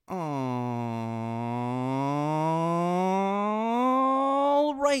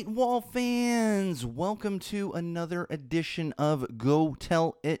right, Wall fans, welcome to another edition of Go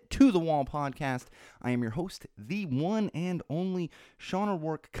Tell It to the Wall podcast. I am your host, the one and only Sean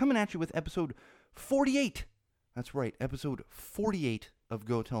O'Rourke, coming at you with episode 48. That's right, episode 48 of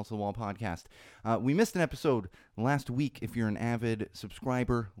Go Tell It to the Wall podcast. We missed an episode last week. If you're an avid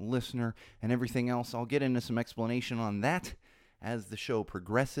subscriber, listener, and everything else, I'll get into some explanation on that as the show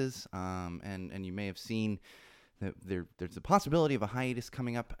progresses, and you may have seen there's a possibility of a hiatus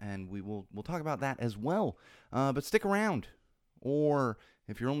coming up, and we'll talk about that as well. But stick around, or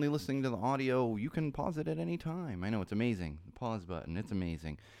if you're only listening to the audio, you can pause it at any time. I know, it's amazing. The pause button, it's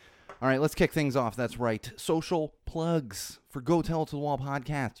amazing. All right, let's kick things off. That's right. Social plugs for Go Tell It to the Wall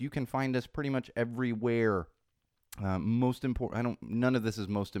podcast. You can find us pretty much everywhere. None of this is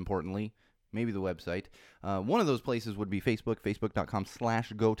most importantly. Maybe the website. One of those places would be Facebook,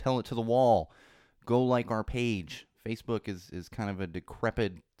 facebook.com/Go Tell It to the Wall. Go like our page. Facebook is kind of a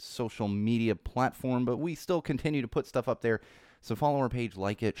decrepit social media platform, but we still continue to put stuff up there. So follow our page,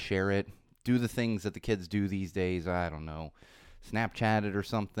 like it, share it, do the things that the kids do these days. I don't know. Snapchat it or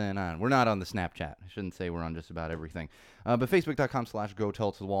something. We're not on the Snapchat. I shouldn't say we're on just about everything. But facebook.com/Go Tell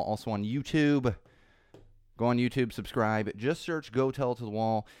It to the Wall. Also on YouTube. Go on YouTube, subscribe. Just search Go Tell It to the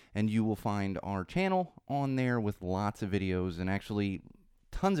Wall, and you will find our channel on there with lots of videos, and actually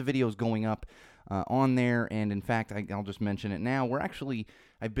tons of videos going up on there. And in fact, I'll just mention it now.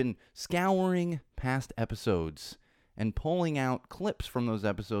 I've been scouring past episodes and pulling out clips from those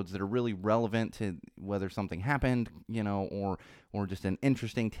episodes that are really relevant to whether something happened, or just an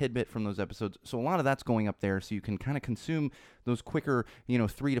interesting tidbit from those episodes. So a lot of that's going up there, so you can kind of consume those quicker,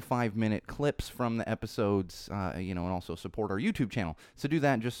 3 to 5 minute clips from the episodes, and also support our YouTube channel. So do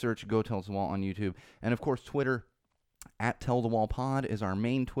that. Just search Go Tell It to the Wall on YouTube. And of course, Twitter. @TellTheWallPod is our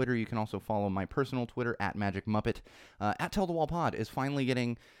main Twitter. You can also follow my personal Twitter, @MagicMuppet. @TellTheWallPod is finally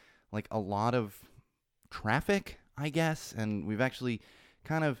getting a lot of traffic, I guess, and we've actually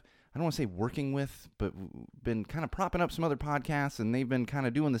kind of, I don't want to say working with, but been kind of propping up some other podcasts, and they've been kind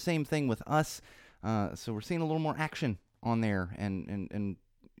of doing the same thing with us. So we're seeing a little more action on there, and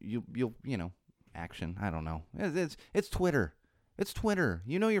you'll action. I don't know. It's Twitter. It's Twitter.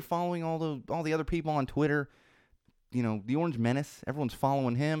 You're following all the other people on Twitter. The Orange Menace, everyone's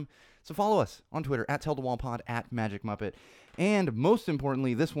following him. So follow us on Twitter, @TellTheWallPod, @MagicMuppet. And most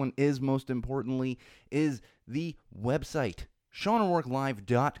importantly, is the website.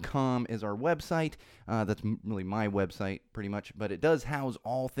 SeanO'RourkeLive.com is our website. That's really my website, pretty much. But it does house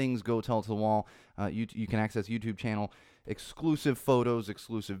all things Go Tell It to the Wall. You can access YouTube channel, exclusive photos,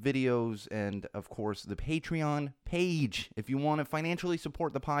 exclusive videos, and, of course, the Patreon page. If you want to financially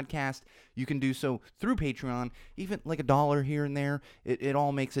support the podcast, you can do so through Patreon. Even like $1 here and there, it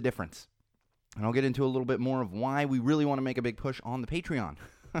all makes a difference. And I'll get into a little bit more of why we really want to make a big push on the Patreon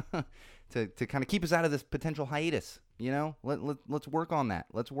to kind of keep us out of this potential hiatus. Let's work on that.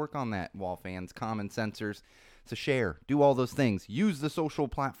 Let's work on that, Wall fans, common sensors. So share, do all those things. Use the social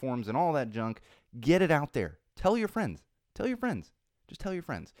platforms and all that junk. Get it out there. Tell your friends. Tell your friends. Just tell your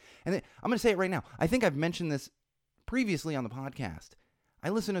friends. And then, I'm going to say it right now. I think I've mentioned this previously on the podcast. I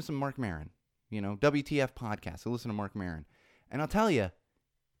listen to some Marc Maron, WTF podcast. I listen to Marc Maron. And I'll tell you,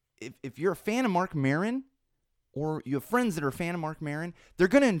 if you're a fan of Marc Maron, or you have friends that are a fan of Marc Maron, they're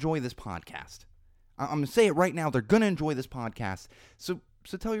going to enjoy this podcast. I'm going to say it right now. They're going to enjoy this podcast. So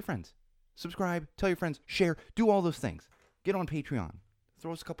tell your friends. Subscribe. Tell your friends. Share. Do all those things. Get on Patreon.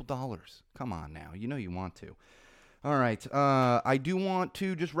 Throw us a couple dollars. Come on now. You want to. All right. I do want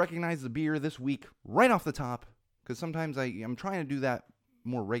to just recognize the beer this week right off the top, because sometimes I'm trying to do that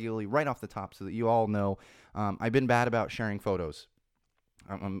more regularly right off the top so that you all know. I've been bad about sharing photos.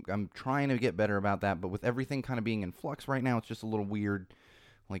 I'm trying to get better about that, but with everything kind of being in flux right now, it's just a little weird,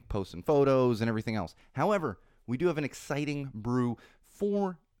 like posting photos and everything else. However, we do have an exciting brew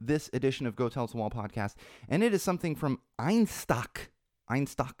for this edition of Go Tell It to the Wall podcast, and it is something from Einstök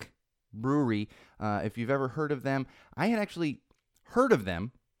Brewery. If you've ever heard of them, I had actually heard of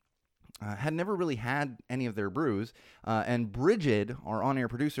them. Had never really had any of their brews, and Bridget, our on-air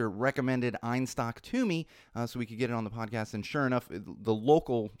producer, recommended Einstök to me so we could get it on the podcast, and sure enough, the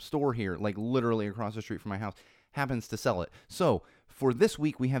local store here, like literally across the street from my house, happens to sell it. So for this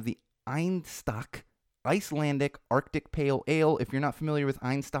week, we have the Einstök Icelandic Arctic Pale Ale. If you're not familiar with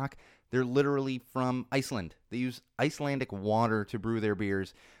Einstök, they're literally from Iceland. They use Icelandic water to brew their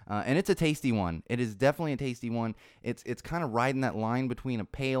beers, and it's a tasty one. It is definitely a tasty one. It's kind of riding that line between a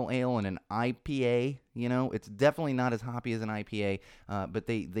pale ale and an IPA. It's definitely not as hoppy as an IPA, but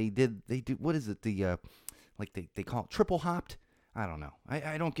they do. What is it? They call it triple hopped. I don't know.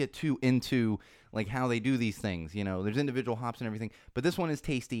 I don't get too into like how they do these things. There's individual hops and everything, but this one is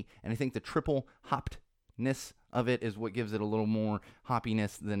tasty, and I think the triple hoppedness of it is what gives it a little more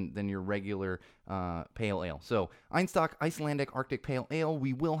hoppiness than your regular pale ale. So Einstock Icelandic Arctic Pale Ale.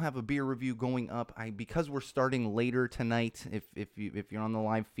 We will have a beer review going up. Because we're starting later tonight. If you're on the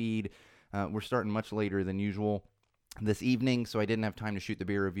live feed, we're starting much later than usual this evening, so I didn't have time to shoot the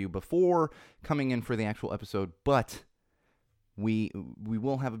beer review before coming in for the actual episode, but we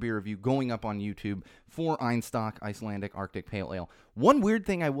will have a beer review going up on YouTube for Einstock Icelandic Arctic Pale Ale. One weird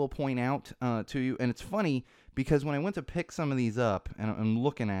thing I will point out to you, and it's funny because when I went to pick some of these up, and I'm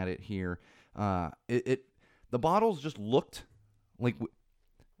looking at it here, the bottles just looked like,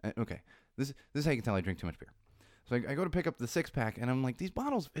 okay, this is how you can tell I drink too much beer. So I go to pick up the 6-pack, and I'm like, these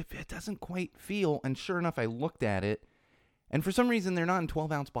bottles, it doesn't quite feel, and sure enough, I looked at it, and for some reason, they're not in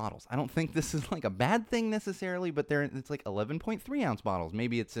 12-ounce bottles. I don't think this is like a bad thing necessarily, but it's like 11.3-ounce bottles.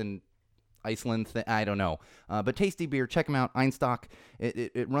 Maybe it's in Iceland, I don't know. But tasty beer, check them out, Einstock.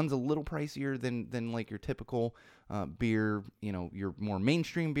 It runs a little pricier than like your typical beer, your more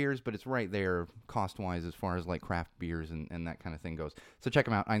mainstream beers, but it's right there cost-wise as far as like craft beers and that kind of thing goes. So check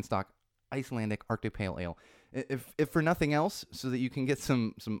them out, Einstock Icelandic Arctic Pale Ale. If for nothing else, so that you can get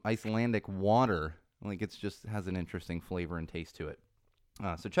some Icelandic water. Like it just has an interesting flavor and taste to it.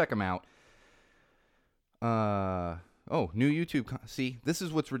 So check them out. New YouTube. See, this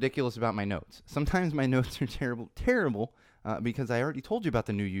is what's ridiculous about my notes. Sometimes my notes are terrible, because I already told you about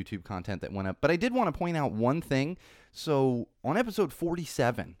the new YouTube content that went up. But I did want to point out one thing. So on episode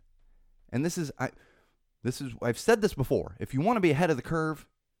 47, and I've said this before. If you want to be ahead of the curve,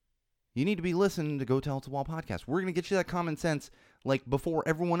 you need to be listening to Go Tell It to Wall podcast. We're going to get you that common sense like before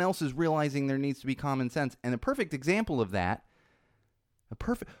everyone else is realizing there needs to be common sense. And a perfect example of that,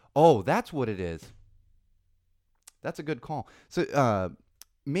 that's what it is. That's a good call. So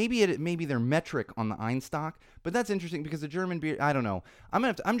maybe their metric on the Einstock, but that's interesting because the German beer, I don't know.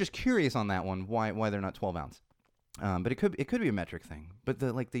 I'm just curious on that one, why they're not 12 ounce. But it could be a metric thing. But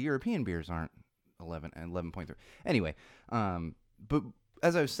the European beers aren't 11.3. Anyway, but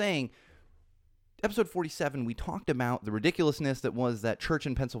as I was saying, episode 47, we talked about the ridiculousness that was that church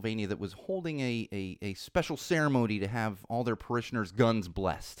in Pennsylvania that was holding a special ceremony to have all their parishioners' guns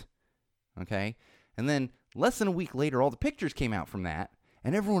blessed. Okay? And then less than a week later, all the pictures came out from that,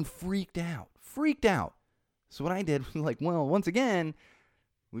 and everyone freaked out. So what I did was like, well, once again,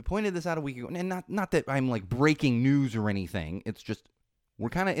 we pointed this out a week ago, and not that I'm like breaking news or anything. It's just we're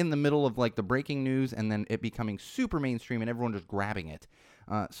kind of in the middle of like the breaking news and then it becoming super mainstream and everyone just grabbing it.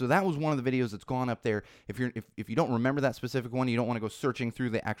 So that was one of the videos that's gone up there. If you don't remember that specific one, you don't want to go searching through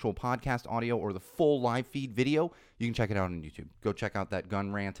the actual podcast audio or the full live feed video, you can check it out on YouTube. Go check out that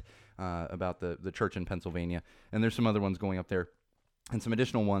gun rant about the church in Pennsylvania. And there's some other ones going up there and some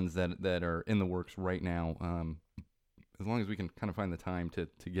additional ones that are in the works right now. As long as we can kind of find the time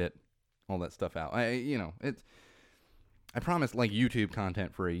to get all that stuff out. I promised like YouTube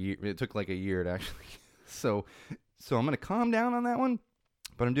content for a year. It took like a year to actually. So I'm going to calm down on that one,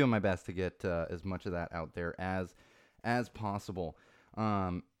 but I'm doing my best to get as much of that out there as possible.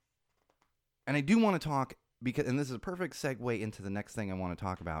 And I do want to talk and this is a perfect segue into the next thing I want to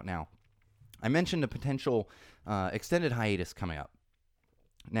talk about. Now, I mentioned a potential extended hiatus coming up.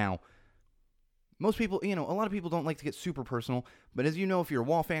 Now, most people, a lot of people don't like to get super personal, but as you know, if you're a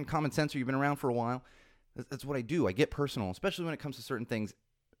Wall fan, common sense, or you've been around for a while, that's what I do. I get personal, especially when it comes to certain things.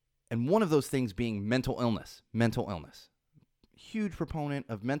 And one of those things being mental illness. Huge proponent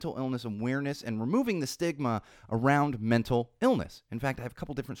of mental illness awareness and removing the stigma around mental illness. In fact, I have a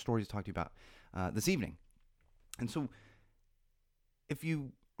couple different stories to talk to you about this evening. And so if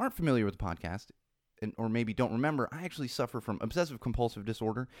you aren't familiar with the podcast, or maybe don't remember, I actually suffer from obsessive compulsive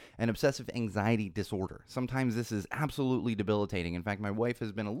disorder and obsessive anxiety disorder. Sometimes this is absolutely debilitating. In fact, my wife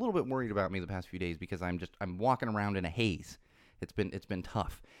has been a little bit worried about me the past few days because I'm walking around in a haze. It's been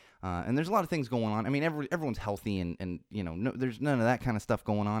tough. And there's a lot of things going on. I mean, everyone's healthy and there's none of that kind of stuff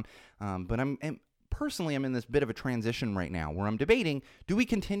going on. But personally, I'm in this bit of a transition right now where I'm debating, do we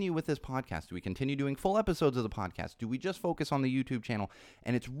continue with this podcast? Do we continue doing full episodes of the podcast? Do we just focus on the YouTube channel?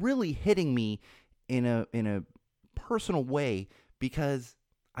 And it's really hitting me in a personal way because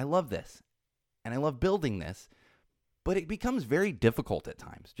I love this and I love building this, but it becomes very difficult at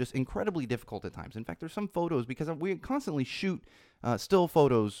times, just incredibly difficult at times. In fact, there's some photos because we constantly shoot still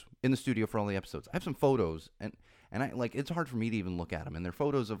photos in the studio for all the episodes. I have some photos and I it's hard for me to even look at them, and they're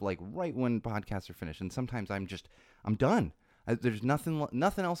photos of like right when podcasts are finished, and sometimes I'm done. There's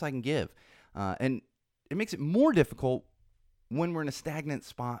nothing else I can give, and it makes it more difficult when we're in a stagnant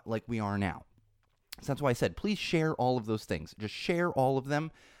spot like we are now. So that's why I said, please share all of those things. Just share all of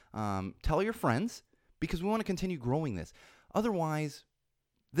them. Tell your friends, because we want to continue growing this. Otherwise,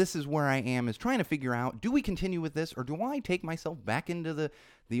 this is where I am, is trying to figure out, do we continue with this, or do I take myself back into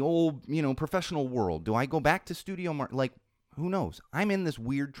the old, professional world? Do I go back to studio? Like, who knows? I'm in this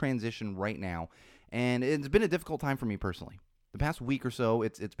weird transition right now, and it's been a difficult time for me personally. The past week or so,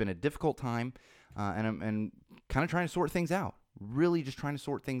 it's been a difficult time, and I'm kind of trying to sort things out. Really just trying to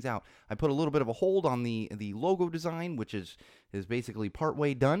sort things out. I put a little bit of a hold on the logo design, which is basically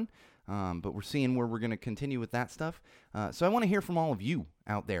partway done. But we're seeing where we're going to continue with that stuff. So I want to hear from all of you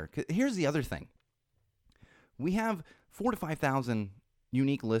out there. Here's the other thing. We have 4,000 to 5,000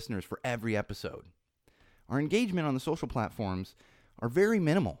 unique listeners for every episode. Our engagement on the social platforms are very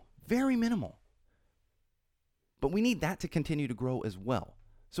minimal. Very minimal. But we need that to continue to grow as well.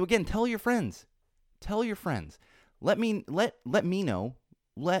 So again, tell your friends. Tell your friends. Let me know,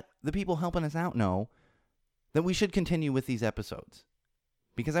 let the people helping us out know that we should continue with these episodes.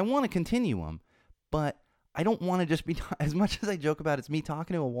 Because I want to continue them, but I don't want to just be, as much as I joke about it's me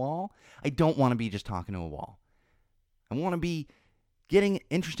talking to a wall, I don't want to be just talking to a wall. I want to be getting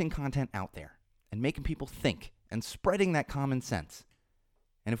interesting content out there and making people think and spreading that common sense.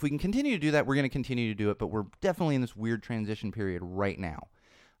 And if we can continue to do that, we're going to continue to do it, but we're definitely in this weird transition period right now.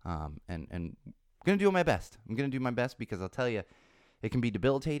 And I'm going to do my best. I'm going to do my best, because I'll tell you, it can be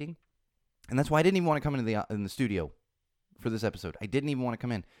debilitating. And that's why I didn't even want to come into the studio for this episode. I didn't even want to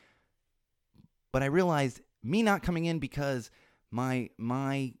come in. But I realized me not coming in because my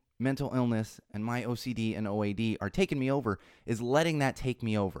mental illness and my OCD and OAD are taking me over is letting that take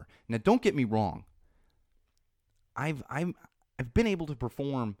me over. Now, don't get me wrong. I've been able to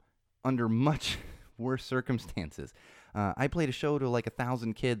perform under much worse circumstances. I played a show to like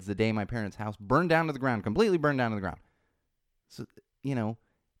 1,000 kids the day my parents' house burned down to the ground, completely burned down to the ground. So,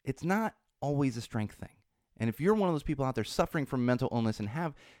 it's not always a strength thing. And if you're one of those people out there suffering from mental illness and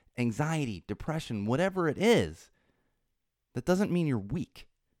have anxiety, depression, whatever it is, that doesn't mean you're weak.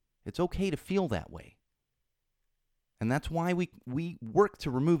 It's okay to feel that way. And that's why we work to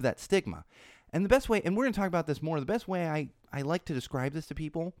remove that stigma. And the best way, and we're going to talk about this more, the best way I like to describe this to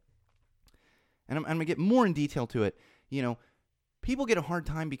people, and I'm going to get more in detail to it, people get a hard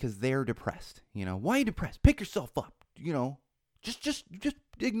time because they're depressed. Why are you depressed? Pick yourself up, just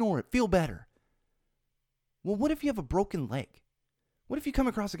ignore it, feel better. Well, what if you have a broken leg? What if you come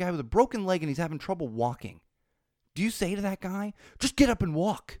across a guy with a broken leg and he's having trouble walking? Do you say to that guy, just get up and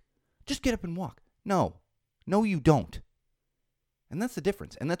walk? Just get up and walk. No, you don't. And that's the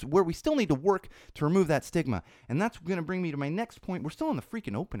difference. And that's where we still need to work to remove that stigma. And that's going to bring me to my next point. We're still in the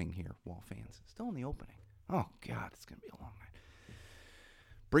freaking opening here, Wall fans. Still in the opening. Oh, God, it's going to be a long night.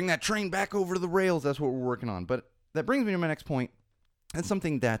 Bring that train back over to the rails. That's what we're working on. But that brings me to my next point. That's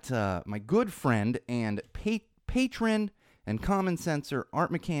something that my good friend and patron and common sensor,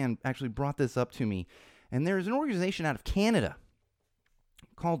 Art McCann, actually brought this up to me. And there's an organization out of Canada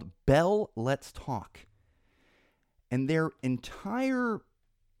called Bell Let's Talk. And their entire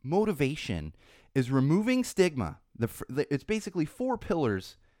motivation is removing stigma. It's basically 4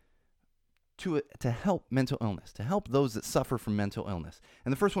 pillars to help mental illness, to help those that suffer from mental illness.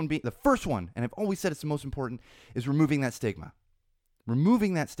 And the first one, and I've always said it's the most important, is removing that stigma.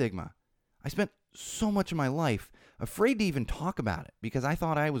 Removing that stigma. I spent so much of my life afraid to even talk about it because I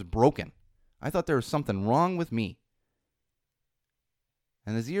thought I was broken. I thought there was something wrong with me.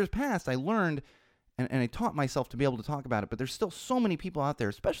 And as years passed, I learned and I taught myself to be able to talk about it, but there's still so many people out there,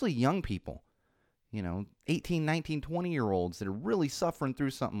 especially young people, 18, 19, 20-year-olds that are really suffering through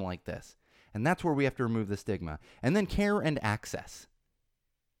something like this. And that's where we have to remove the stigma. And then care and access.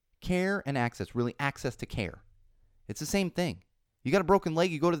 Care and access, really access to care. It's the same thing. You got a broken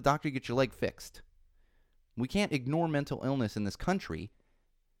leg, you go to the doctor, you get your leg fixed. We can't ignore mental illness in this country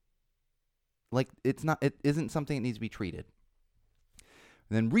like it isn't something that needs to be treated.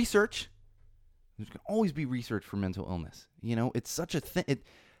 And then research. There's going to always be research for mental illness. It's such a thing.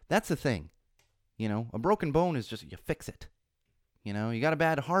 That's the thing. A broken bone is just, you fix it. You got a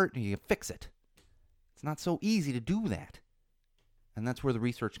bad heart, you fix it. It's not so easy to do that. And that's where the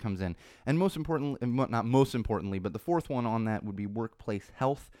research comes in. And most importantly, not most importantly, but the fourth one on that would be workplace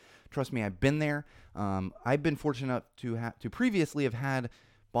health. Trust me, I've been there. I've been fortunate to previously have had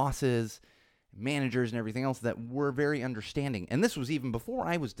bosses, managers, and everything else that were very understanding. And this was even before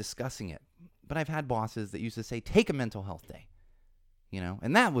I was discussing it. But I've had bosses that used to say, take a mental health day.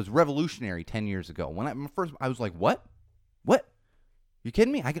 And that was revolutionary 10 years ago. When I was like, what? What? You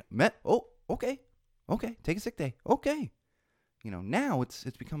kidding me? Okay. Take a sick day. Okay. Now it's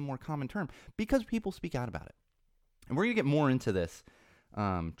become a more common term because people speak out about it. And we're going to get more into this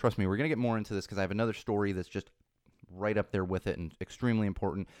Trust me, we're going to get more into this because I have another story that's just right up there with it and extremely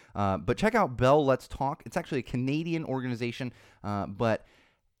important. But check out Bell Let's Talk. It's actually a Canadian organization, but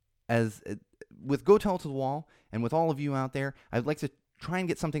with Go Tell It to the Wall and with all of you out there, I'd like to try and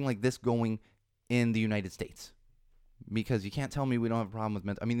get something like this going in the United States. Because you can't tell me we don't have a problem with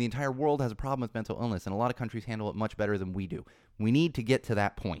mental... I mean, the entire world has a problem with mental illness, and a lot of countries handle it much better than we do. We need to get to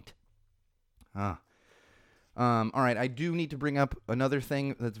that point. All right, I do need to bring up another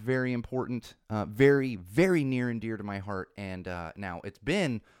thing that's very important, very, very near and dear to my heart. And now, it's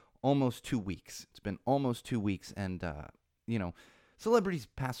been almost 2 weeks. And, celebrities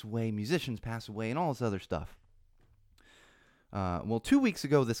pass away, musicians pass away, and all this other stuff. 2 weeks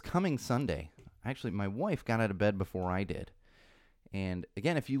ago, this coming Sunday... Actually, my wife got out of bed before I did. And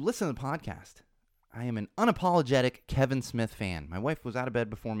again, if you listen to the podcast, I am an unapologetic Kevin Smith fan. My wife was out of bed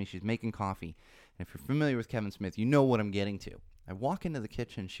before me. She's making coffee. And if you're familiar with Kevin Smith, you know what I'm getting to. I walk into the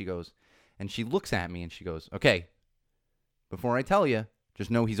kitchen, she looks at me and she goes, okay, before I tell you, just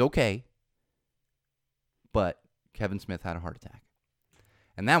know he's okay. But Kevin Smith had a heart attack.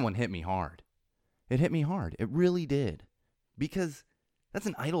 And that one hit me hard. It hit me hard. It really did. Because that's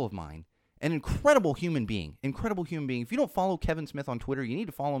an idol of mine. An incredible human being. If you don't follow Kevin Smith on Twitter, you need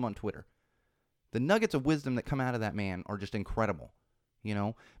to follow him on Twitter. The nuggets of wisdom that come out of that man are just incredible. You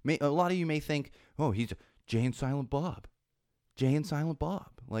know, a lot of you may think, oh, he's Jay and Silent Bob.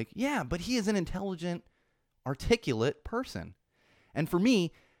 Like, yeah, but he is an intelligent, articulate person. And for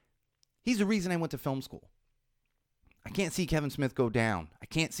me, he's the reason I went to film school. I can't see Kevin Smith go down. I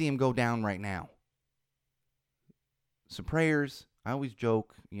can't see him go down right now. So prayers, I always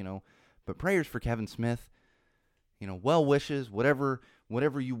joke, but prayers for Kevin Smith, well wishes, whatever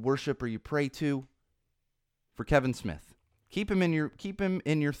you worship or you pray to, for Kevin Smith. Keep him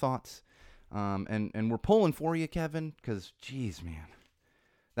in your thoughts, and we're pulling for you, Kevin, because geez, man,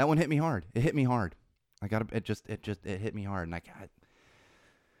 that one hit me hard. It hit me hard. It hit me hard, and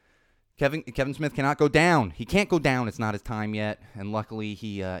Kevin Smith cannot go down. He can't go down. It's not his time yet, and luckily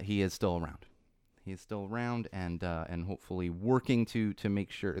he is still around. He's still around and hopefully working to make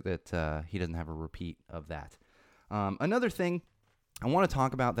sure that he doesn't have a repeat of that. Another thing I want to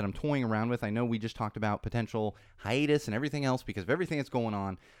talk about that I'm toying around with, I know we just talked about potential hiatus and everything else because of everything that's going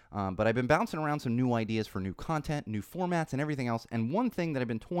on, but I've been bouncing around some new ideas for new content, new formats, and everything else. And one thing that I've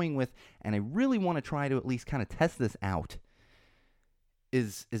been toying with, and I really want to try to at least kind of test this out,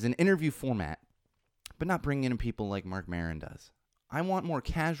 is an interview format, but not bringing in people like Marc Maron does. I want more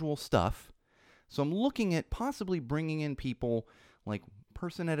casual stuff. So I'm looking at possibly bringing in people like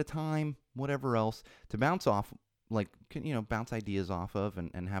person at a time, whatever else, to bounce off, bounce ideas off of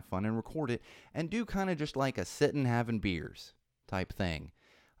and have fun and record it and do kind of just like a sitting having beers type thing.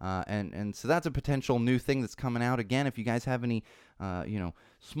 And so that's a potential new thing that's coming out. Again, if you guys have any, low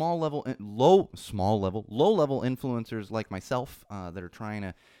level influencers like myself that are trying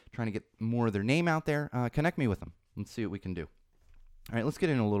to get more of their name out there, connect me with them. Let's see what we can do. All right, let's get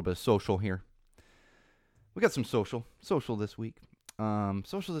into a little bit of social here. We got some social this week.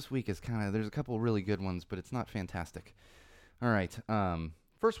 Social this week is there's a couple really good ones, but it's not fantastic. All right,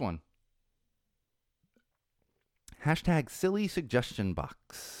 first one. Hashtag silly suggestion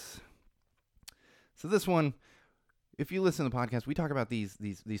box. So this one, if you listen to the podcast, we talk about these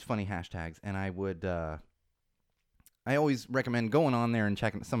funny hashtags, and I always recommend going on there and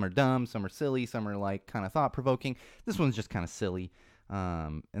checking. Some are dumb, some are silly, some are like kind of thought provoking. This one's just kind of silly.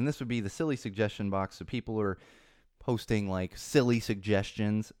 And this would be the silly suggestion box. So people are posting like silly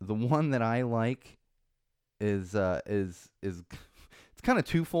suggestions. The one that I like is it's kind of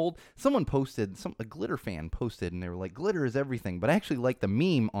twofold. Someone posted, a glitter fan posted, and they were like, "Glitter is everything." But I actually like the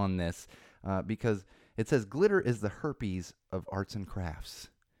meme on this because it says, "Glitter is the herpes of arts and crafts."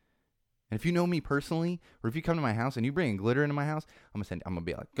 And if you know me personally, or if you come to my house and you bring glitter into my house, I'm gonna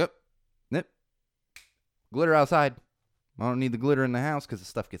be like, "Go, nip, glitter outside." I don't need the glitter in the house because the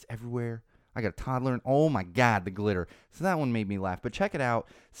stuff gets everywhere. I got a toddler, and oh my God, the glitter. So that one made me laugh. But check it out.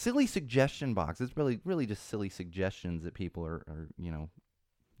 Silly suggestion box. It's really just silly suggestions that people are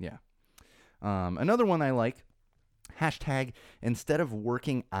yeah. Another one I like, hashtag instead of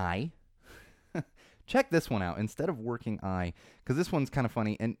working eye. Check this one out, instead of working eye, because this one's kind of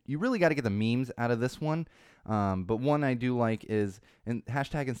funny, and you really got to get the memes out of this one. But one I do like is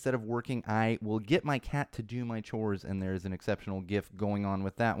hashtag instead of working eye will get my cat to do my chores, and there's an exceptional GIF going on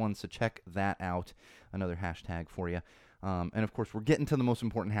with that one, so check that out. Another hashtag for you. And of course, we're getting to the most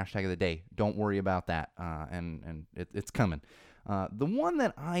important hashtag of the day. Don't worry about that, and it's coming. The one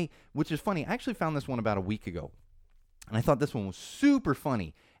that which is funny, I actually found this one about a week ago, and I thought this one was super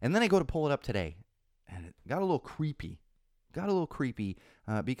funny, and then I go to pull it up today, and it got a little creepy. creepy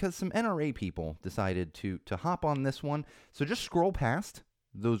because some NRA people decided to hop on this one. So just scroll past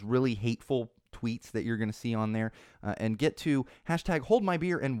those really hateful tweets that you're going to see on there and get to hashtag hold my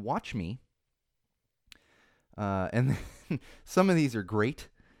beer and watch me. And some of these are great.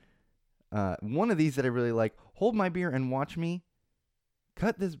 One of these that I really like, hold my beer and watch me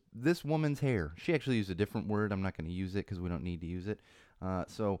cut this woman's hair. She actually used a different word. I'm not going to use it because we don't need to use it.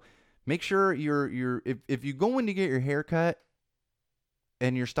 So make sure if you go in to get your hair cut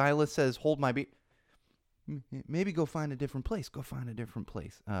and your stylist says hold my beer, maybe go find a different place.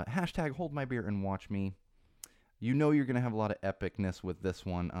 Hashtag hold my beer and watch me. You know you're going to have a lot of epicness with this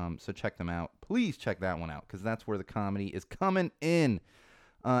one, so check them out. Please check that one out because that's where the comedy is coming in.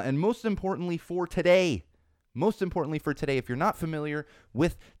 And most importantly for today, if you're not familiar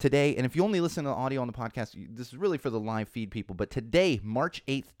with today, and if you only listen to the audio on the podcast, this is really for the live feed people, but today, March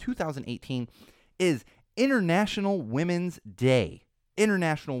 8th, 2018, is International Women's Day.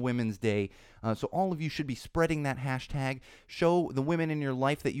 International Women's Day. So all of you should be spreading that hashtag. Show the women in your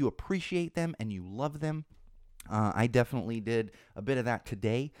life that you appreciate them and you love them. I definitely did a bit of that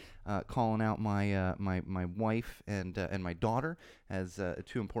today, calling out my wife and my daughter as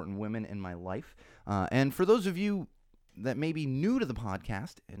two important women in my life. And for those of you that may be new to the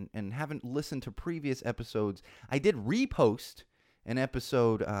podcast and haven't listened to previous episodes, I did repost an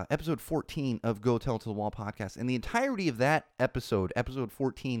episode 14 of Go Tell to the Wall podcast, and the entirety of that episode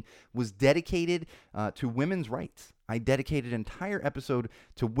 14, was dedicated to women's rights. I dedicated an entire episode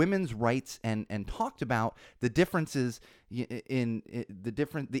to women's rights and talked about the differences in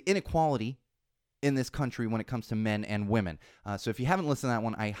the inequality in this country when it comes to men and women. So if you haven't listened to that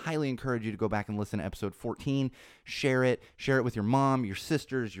one, I highly encourage you to go back and listen to episode 14. Share it with your mom, your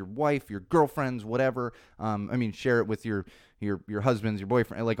sisters, your wife, your girlfriends, whatever. Share it with your husbands, your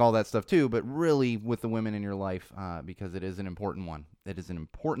boyfriend, like all that stuff too, but really with the women in your life because it is an important one. It is an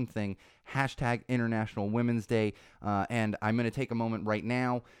important thing. Hashtag International Women's Day. And I'm going to take a moment right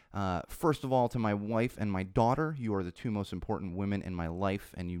now. First of all, to my wife and my daughter, you are the two most important women in my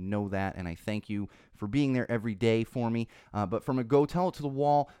life, and you know that, and I thank you for being there every day for me. But from a Go Tell It to the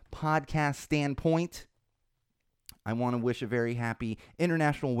Wall podcast standpoint, I want to wish a very happy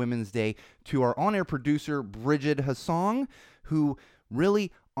International Women's Day to our on-air producer, Bridget Hassong, who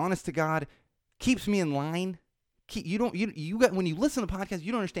really, honest to God, keeps me in line. When you listen to the podcast,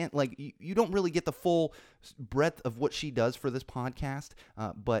 you don't understand, like, you don't really get the full breadth of what she does for this podcast,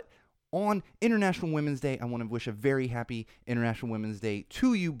 but on International Women's Day, I want to wish a very happy International Women's Day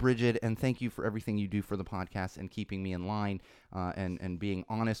to you, Bridget, and thank you for everything you do for the podcast and keeping me in line and being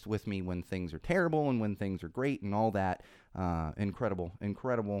honest with me when things are terrible and when things are great and all that.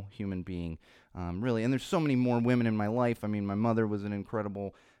 Incredible human being, really. And there's so many more women in my life. I mean, my mother was an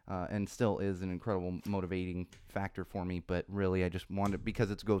incredible and still is an incredible motivating factor for me, but really I just wanted, because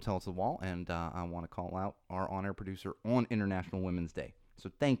it's Go Tell It to the Wall, and I want to call out our on-air producer on International Women's Day. So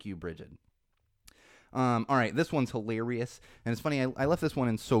thank you, Bridget. All right, this one's hilarious, and it's funny, I left this one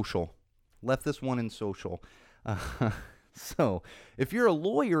in social. So if you're a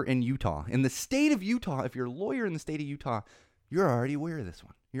lawyer in Utah, in the state of Utah, you're already aware of this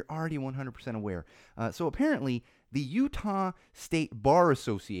one. You're already 100% aware. So apparently, the Utah State Bar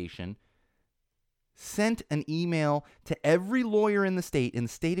Association sent an email to every lawyer in the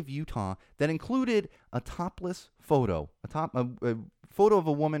state of Utah that included a topless photo, a photo of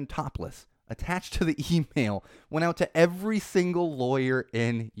a woman topless attached to the email. Went out to every single lawyer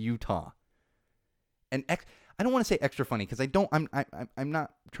in Utah. And I don't want to say extra funny because I'm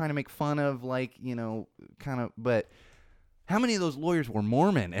not trying to make fun of, like, but how many of those lawyers were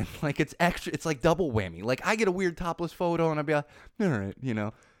Mormon? And like it's like double whammy. Like I get a weird topless photo and I'd be like, all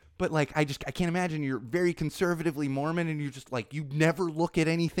right, But like I can't imagine you're very conservatively Mormon and you're just like, you never look at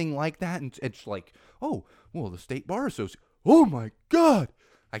anything like that, and it's like, oh, well, the State Bar Association. Oh my God.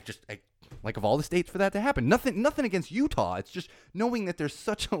 I like, of all the states for that to happen. Nothing against Utah. It's just knowing that there's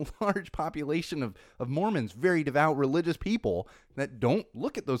such a large population of Mormons, very devout religious people that don't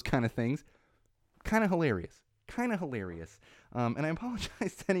look at those kind of things. Kind of hilarious. And I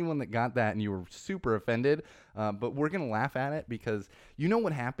apologize to anyone that got that and you were super offended, but we're going to laugh at it because you know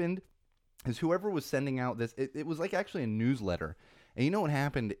what happened is whoever was sending out this, it was like actually a newsletter. And you know what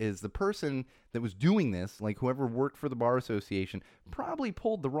happened is the person that was doing this, like whoever worked for the Bar Association, probably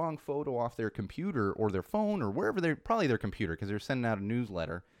pulled the wrong photo off their computer or their phone or wherever probably their computer because they're sending out a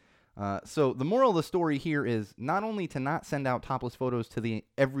newsletter. So the moral of the story here is not only to not send out topless photos to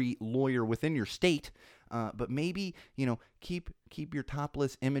every lawyer within your state, but maybe, keep your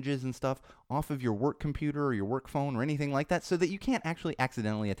topless images and stuff off of your work computer or your work phone or anything like that so that you can't actually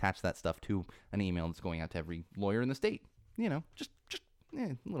accidentally attach that stuff to an email that's going out to every lawyer in the state. a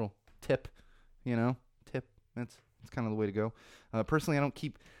little tip, tip. That's kind of the way to go. Personally, I don't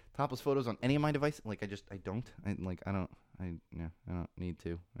keep topless photos on any of my devices. Like, I don't need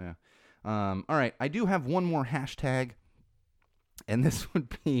to. Yeah. All right. I do have one more hashtag, and this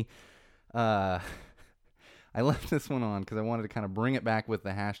would be, I left this one on because I wanted to kind of bring it back with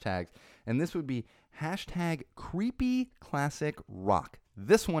the hashtags, and this would be hashtag creepy classic rock.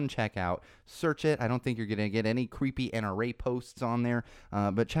 This one, check out, search it. I don't think you're going to get any creepy NRA posts on there,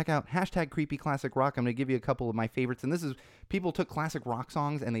 but check out hashtag creepy classic rock. I'm going to give you a couple of my favorites, and this is, people took classic rock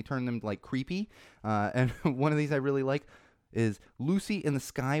songs and they turned them like creepy, and one of these I really like is Lucy in the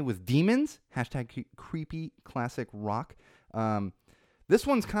Sky with Demons, hashtag creepy classic rock. This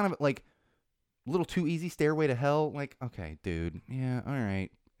one's kind of like a little too easy, Stairway to Hell. Like, okay, dude, yeah, all right,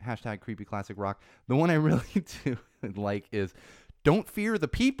 hashtag creepy classic rock. The one I really do like is Don't Fear the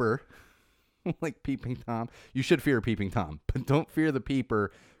Peeper, like Peeping Tom. You should fear Peeping Tom, but Don't Fear the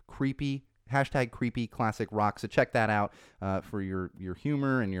Peeper, creepy, hashtag creepy classic rock. So check that out for your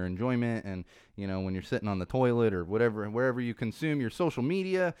humor and your enjoyment. And, when you're sitting on the toilet or whatever, wherever you consume your social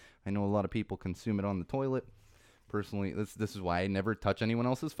media. I know a lot of people consume it on the toilet. Personally, this is why I never touch anyone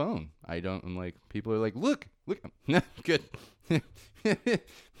else's phone. I'm like, people are like, look, good. I'm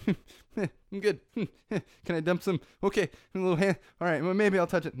good. Can I dump some? Okay, a little hand. All right, well, maybe I'll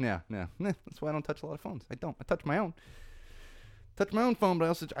touch it. No. That's why I don't touch a lot of phones. I don't. I touch my own. Touch my own phone,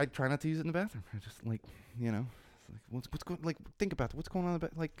 but I try not to use it in the bathroom. I just like, it's like, what's going? Like, think about it. What's going on in the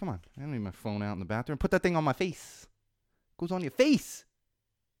like, come on. I don't need my phone out in the bathroom. Put that thing on my face. It goes on your face.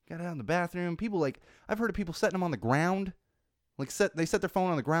 Got it out in the bathroom. People I've heard of people setting them on the ground. They set their phone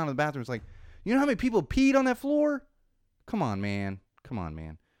on the ground in the bathroom. It's like, you know how many people peed on that floor? Come on, man.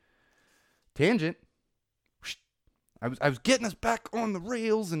 Tangent. I was getting us back on the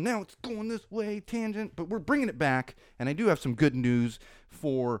rails, and now it's going this way, tangent. But we're bringing it back, and I do have some good news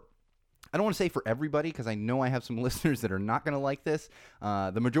for, I don't want to say for everybody, because I know I have some listeners that are not going to like this.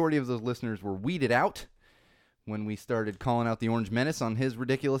 The majority of those listeners were weeded out when we started calling out the Orange Menace on his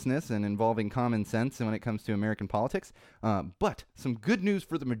ridiculousness and involving common sense when it comes to American politics. But some good news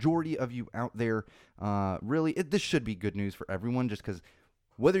for the majority of you out there. Really, this should be good news for everyone, just because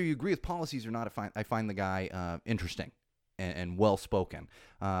whether you agree with policies or not, I find the guy interesting and well-spoken.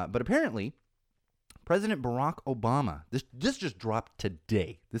 But apparently, President Barack Obama, this just dropped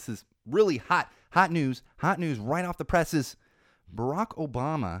today. This is really hot news right off the presses. Barack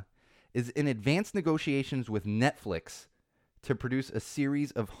Obama is in advanced negotiations with Netflix to produce a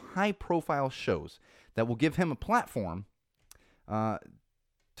series of high-profile shows that will give him a platform to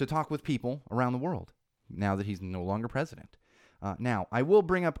talk with people around the world now that he's no longer president. Now, I will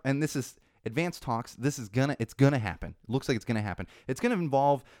bring up, and this is advanced talks. It's gonna happen. Looks like it's gonna happen. It's gonna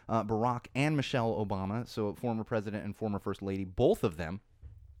involve Barack and Michelle Obama, so former president and former first lady, both of them.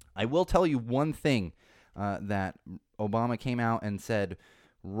 I will tell you one thing that Obama came out and said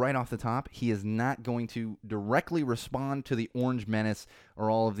right off the top. He is not going to directly respond to the Orange Menace or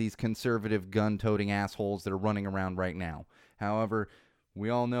all of these conservative gun-toting assholes that are running around right now. However,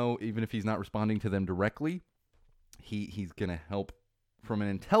 we all know, even if he's not responding to them directly, he's going to help from an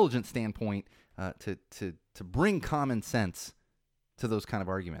intelligent standpoint to bring common sense to those kind of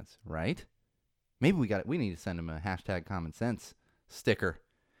arguments, right? Maybe we need to send him a hashtag common sense sticker.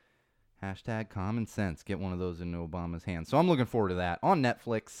 Hashtag common sense. Get one of those into Obama's hands. So I'm looking forward to that on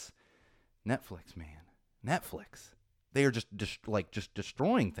Netflix. Netflix, man. Netflix. They are just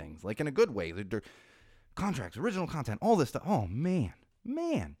destroying things, like in a good way. They're contracts, original content, all this stuff. Oh, man.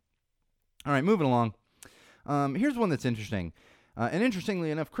 All right, moving along. Here's one that's interesting. And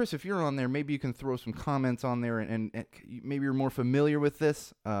interestingly enough, Chris, if you're on there, maybe you can throw some comments on there, and maybe you're more familiar with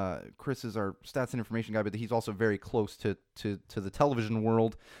this. Chris is our stats and information guy, but he's also very close to the television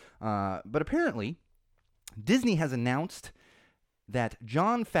world. But apparently, Disney has announced that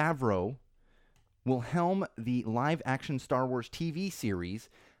Jon Favreau will helm the live-action Star Wars TV series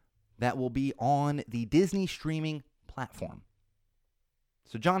that will be on the Disney streaming platform.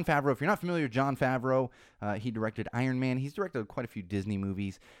 So Jon Favreau, if you're not familiar with Jon Favreau, he directed Iron Man. He's directed quite a few Disney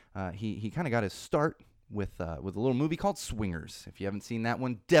movies. He kind of got his start with a little movie called Swingers. If you haven't seen that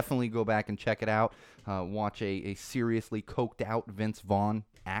one, definitely go back and check it out. Watch a seriously coked out Vince Vaughn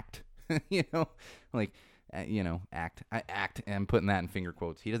act. Act. I'm putting that in finger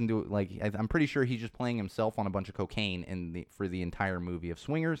quotes. He doesn't do it I'm pretty sure he's just playing himself on a bunch of cocaine for the entire movie of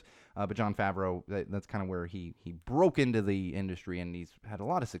Swingers. But Jon Favreau, that's kind of where he broke into the industry, and he's had a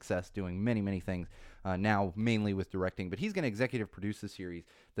lot of success doing many, many things. Now mainly with directing, but he's going to executive produce a series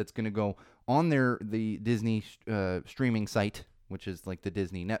that's going to go on the Disney streaming site, which is like the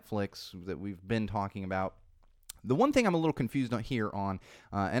Disney Netflix that we've been talking about. The one thing I'm a little confused on here on,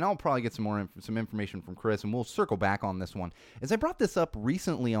 and I'll probably get some information from Chris, and we'll circle back on this one, is I brought this up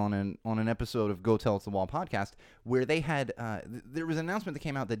recently on an episode of Go Tell It's the Wall podcast, where they had there was an announcement that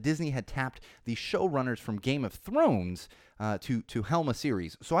came out that Disney had tapped the showrunners from Game of Thrones to helm a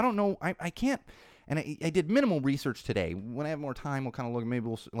series. So I don't know, I can't. And I did minimal research today. When I have more time, we'll kind of look.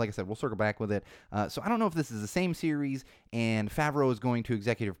 Maybe like I said, we'll circle back with it. So I don't know if this is the same series, and Favreau is going to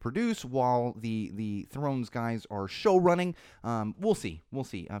executive produce while the Thrones guys are show running. We'll see.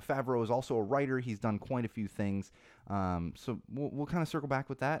 Favreau is also a writer. He's done quite a few things. So we'll kind of circle back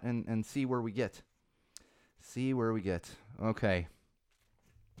with that and see where we get. Okay.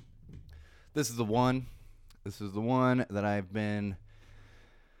 This is the one that I've been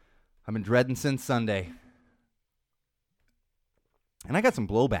dreading since Sunday. And I got some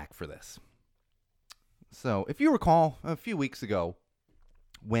blowback for this. So, if you recall, a few weeks ago,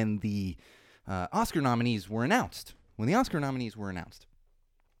 when the Oscar nominees were announced,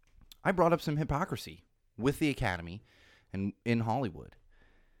 I brought up some hypocrisy with the Academy and in Hollywood.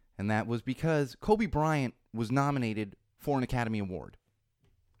 And that was because Kobe Bryant was nominated for an Academy Award.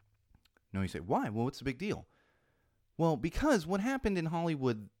 Now you say, why? Well, what's the big deal? Well, because what happened in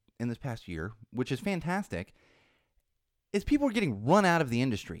Hollywood in this past year, which is fantastic, is people are getting run out of the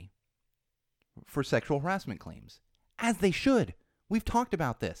industry for sexual harassment claims, as they should. We've talked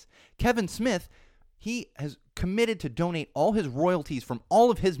about this. Kevin Smith, he has committed to donate all his royalties from all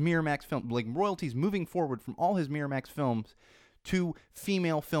of his Miramax films, like royalties moving forward from all his Miramax films, to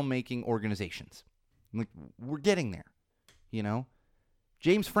female filmmaking organizations. Like, we're getting there, you know?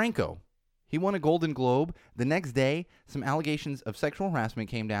 James Franco, he won a Golden Globe. The next day, some allegations of sexual harassment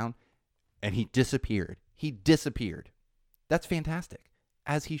came down, and he disappeared. That's fantastic,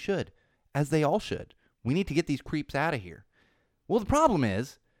 as he should, as they all should. We need to get these creeps out of here. Well, the problem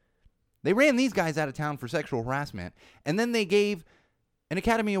is, they ran these guys out of town for sexual harassment, and then they gave an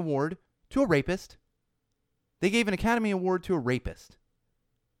Academy Award to a rapist.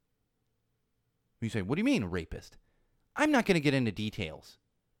 You say, what do you mean, a rapist? I'm not going to get into details.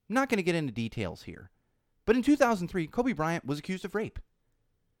 Here. But in 2003, Kobe Bryant was accused of rape.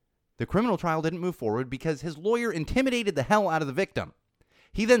 The criminal trial didn't move forward because his lawyer intimidated the hell out of the victim.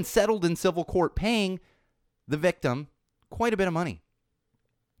 He then settled in civil court, paying the victim quite a bit of money.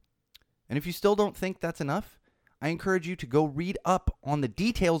 And if you still don't think that's enough, I encourage you to go read up on the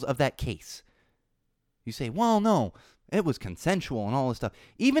details of that case. You say, well, no, it was consensual and all this stuff.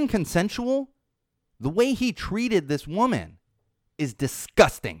 Even consensual, the way he treated this woman is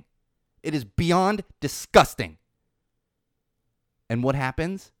disgusting. It is beyond disgusting. And what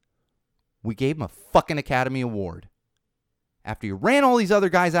happens? We gave him a fucking Academy Award. After you ran all these other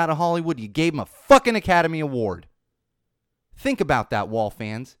guys out of Hollywood, you gave him a fucking Academy Award. Think about that, Wall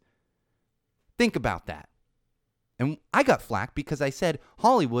fans. Think about that. And I got flack because I said,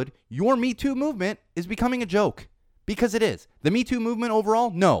 Hollywood, your Me Too movement is becoming a joke. Because it is. The Me Too movement overall?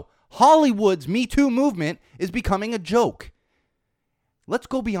 No. Hollywood's Me Too movement is becoming a joke. Let's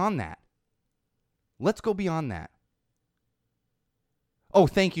go beyond that. Oh,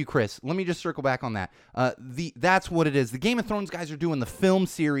 thank you, Chris. Let me just circle back on that. That's what it is. The Game of Thrones guys are doing the film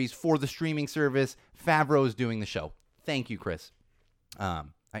series for the streaming service. Favreau is doing the show. Thank you, Chris. I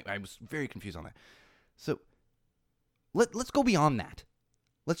was very confused on that. So let's go beyond that.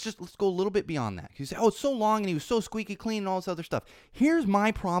 Let's go a little bit beyond that. You say, oh, it's so long and he was so squeaky clean and all this other stuff. Here's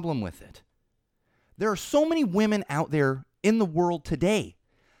my problem with it. There are so many women out there in the world today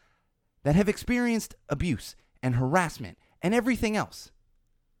that have experienced abuse and harassment and everything else.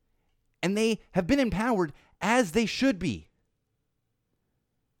 And they have been empowered as they should be.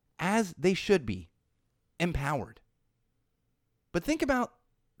 Empowered. But think about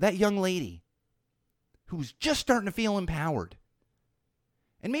that young lady who's just starting to feel empowered.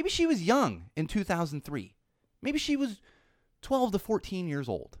 And maybe she was young in 2003. Maybe she was 12 to 14 years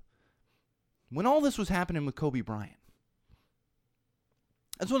old when all this was happening with Kobe Bryant.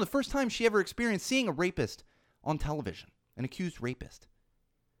 That's one of the first times she ever experienced seeing a rapist on television, an accused rapist.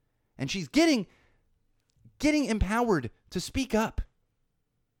 And she's getting empowered to speak up,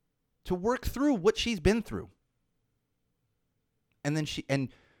 to work through what she's been through. And then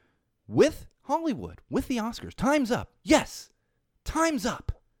with Hollywood, with the Oscars, time's up. Yes, time's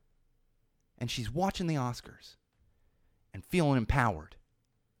up. And she's watching the Oscars and feeling empowered.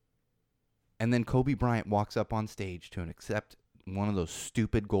 And then Kobe Bryant walks up on stage to accept one of those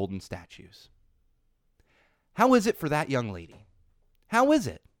stupid golden statues. How is it for that young lady? How is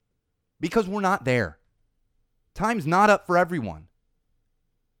it? Because we're not there. Time's not up for everyone.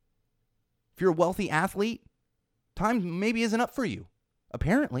 If you're a wealthy athlete, time maybe isn't up for you.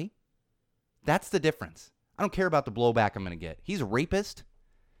 Apparently. That's the difference. I don't care about the blowback I'm going to get. He's a rapist,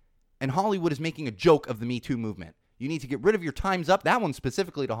 and Hollywood is making a joke of the Me Too movement. You need to get rid of your Time's Up. That one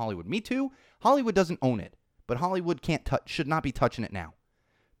specifically to Hollywood. Me Too, Hollywood doesn't own it, but Hollywood should not be touching it now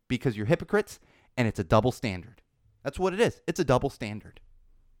because you're hypocrites, and it's a double standard. That's what it is. It's a double standard.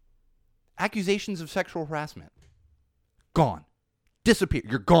 Accusations of sexual harassment. Gone. Disappear.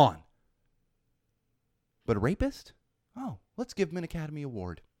 You're gone. But a rapist? Oh, let's give him an Academy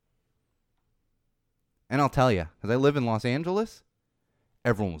Award. And I'll tell you, as I live in Los Angeles,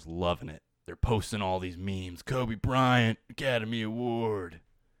 everyone was loving it. They're posting all these memes. Kobe Bryant, Academy Award.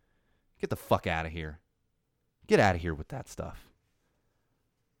 Get the fuck out of here. Get out of here with that stuff.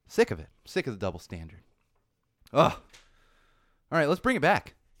 Sick of it. Sick of the double standard. Ugh. All right, let's bring it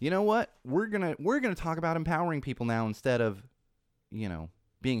back. You know what? We're gonna talk about empowering people now instead of,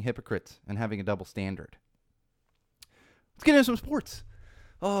 being hypocrites and having a double standard. Let's get into some sports.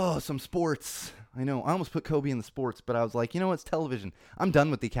 Oh, some sports. I know, I almost put Kobe in the sports, but I was like, it's television. I'm done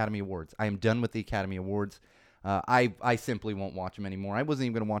with the Academy Awards. I am done with the Academy Awards. I simply won't watch them anymore. I wasn't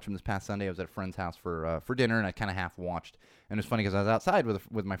even going to watch them this past Sunday. I was at a friend's house for dinner, and I kind of half watched. And it was funny because I was outside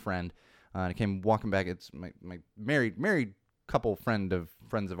with my friend, and I came walking back. It's my married couple friends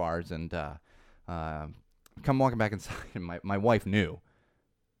of ours, and come walking back inside, and my wife knew.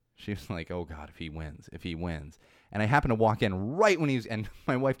 She was like, "Oh God, if he wins." And I happened to walk in right when and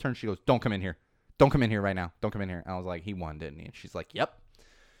my wife turned. She goes, "Don't come in here. Don't come in here right now. Don't come in here." And I was like, "He won, didn't he?" And she's like, "Yep."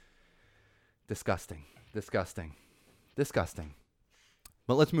 Disgusting.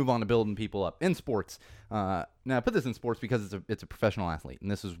 But let's move on to building people up in sports. Now, I put this in sports because it's a professional athlete,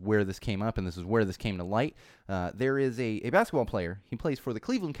 and this is where this came up, and this is where this came to light. There is a basketball player. He plays for the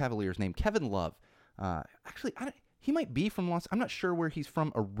Cleveland Cavaliers named Kevin Love. Actually, he might be from I'm not sure where he's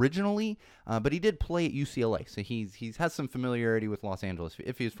from originally, but he did play at UCLA, so he's has some familiarity with Los Angeles.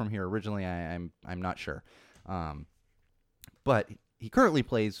 If he was from here originally, I'm not sure. But he currently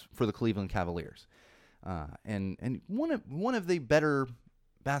plays for the Cleveland Cavaliers, and one of the better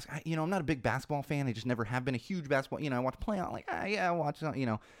I'm not a big basketball fan. I just never have been a huge basketball. I watch playoff, like I watch,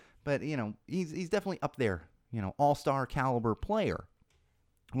 but he's definitely up there. All-star caliber player.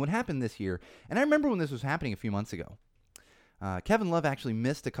 What happened this year, and I remember when this was happening a few months ago, Kevin Love actually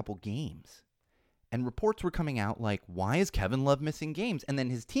missed a couple games. And reports were coming out like, why is Kevin Love missing games? And then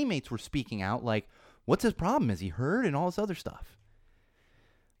his teammates were speaking out like, what's his problem? Is he hurt? And all this other stuff.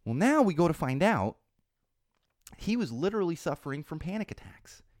 Well, now we go to find out he was literally suffering from panic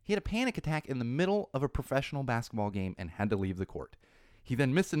attacks. He had a panic attack in the middle of a professional basketball game and had to leave the court. He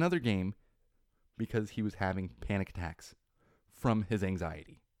then missed another game because he was having panic attacks from his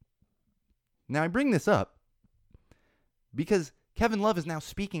anxiety. Now, I bring this up because Kevin Love is now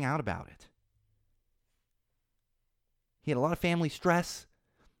speaking out about it. He had a lot of family stress,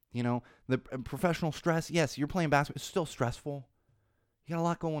 the professional stress. Yes, you're playing basketball. It's still stressful. You got a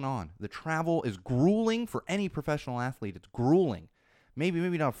lot going on. The travel is grueling for any professional athlete. It's grueling. Maybe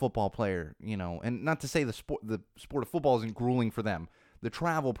not a football player, and not to say the sport of football isn't grueling for them. The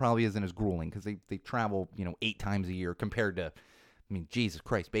travel probably isn't as grueling because they travel, 8 times a year compared to, Jesus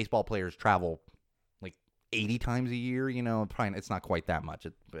Christ, baseball players travel like 80 times a year, probably it's not quite that much,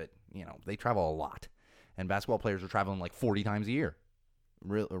 but, they travel a lot. And basketball players are traveling like 40 times a year,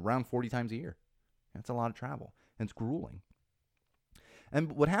 around 40 times a year. That's a lot of travel, and it's grueling.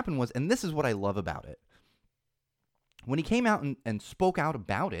 And what happened was, and this is what I love about it, when he came out and spoke out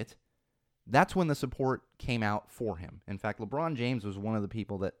about it, that's when the support came out for him. In fact, LeBron James was one of the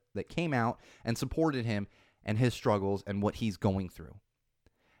people that came out and supported him and his struggles and what he's going through.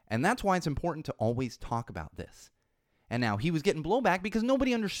 And that's why it's important to always talk about this. And now he was getting blowback because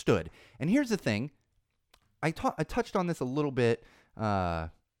nobody understood. And here's the thing. I touched on this a little bit. At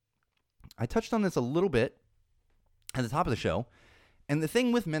the top of the show. And the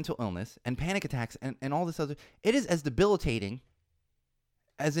thing with mental illness and panic attacks and all this other, it is as debilitating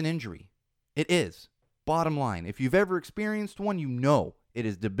as an injury. It is. Bottom line. If you've ever experienced one, it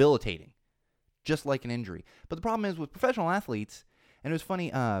is debilitating. Just like an injury. But the problem is with professional athletes, and it was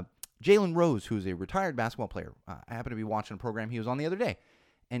funny, Jalen Rose, who's a retired basketball player, I happened to be watching a program he was on the other day,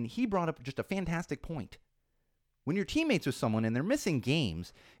 and he brought up just a fantastic point. When you're teammates with someone and they're missing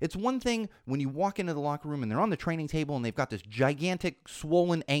games, it's one thing when you walk into the locker room and they're on the training table and they've got this gigantic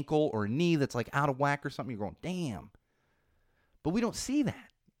swollen ankle or knee that's like out of whack or something. You're going, damn. But we don't see that.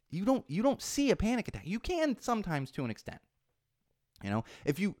 You don't see a panic attack. You can sometimes to an extent.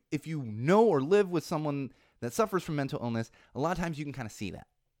 If you know or live with someone that suffers from mental illness, a lot of times you can kind of see that.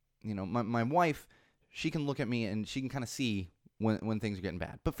 My wife, she can look at me and she can kind of see when things are getting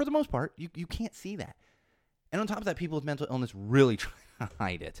bad. But for the most part, you can't see that. And on top of that, people with mental illness really try to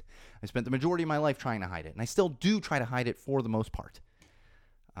hide it. I spent the majority of my life trying to hide it, and I still do try to hide it for the most part.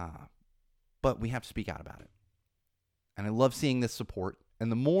 But we have to speak out about it. And I love seeing this support.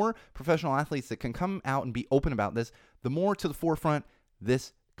 And the more professional athletes that can come out and be open about this, the more to the forefront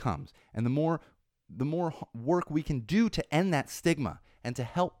this comes. And the more work we can do to end that stigma and to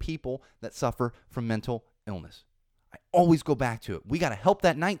help people that suffer from mental illness. I always go back to it. We got to help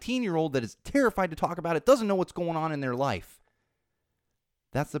that 19-year-old that is terrified to talk about it, doesn't know what's going on in their life.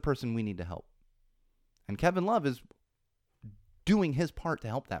 That's the person we need to help. And Kevin Love is doing his part to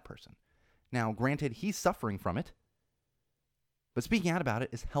help that person. Now, granted, he's suffering from it, but speaking out about it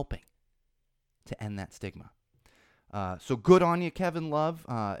is helping to end that stigma. So good on you, Kevin Love,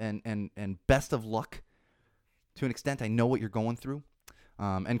 and best of luck. To an extent, I know what you're going through.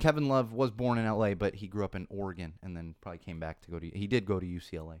 And Kevin Love was born in L.A., but he grew up in Oregon and then probably came back to he did go to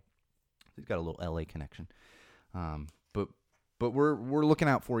UCLA. He's got a little L.A. connection. But we're looking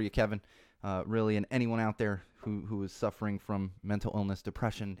out for you, Kevin, really, and anyone out there who is suffering from mental illness,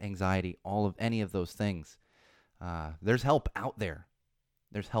 depression, anxiety, any of those things. There's help out there.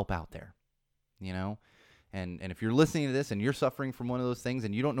 There's help out there, you know? And if you're listening to this and you're suffering from one of those things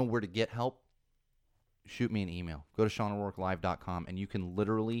and you don't know where to get help, shoot me an email. Go to SeanO'RourkeLive.com and you can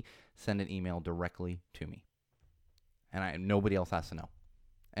literally send an email directly to me. And nobody else has to know.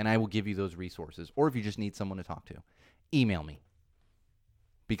 And I will give you those resources. Or if you just need someone to talk to, email me.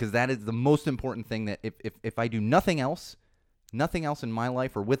 Because that is the most important thing, that if I do nothing else in my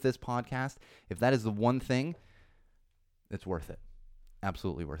life or with this podcast, if that is the one thing, it's worth it.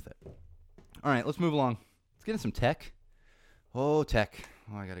 Absolutely worth it. All right, let's move along. Let's get into some tech. Oh, tech.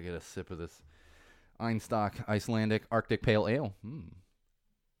 Oh, I got to get a sip of this Einstock Icelandic Arctic Pale Ale.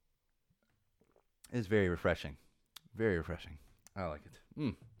 It's very refreshing. Very refreshing. I like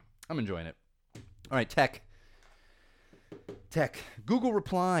it. I'm enjoying it. All right, tech. Google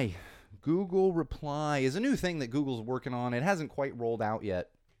Reply. Google Reply is a new thing that Google's working on. It hasn't quite rolled out yet.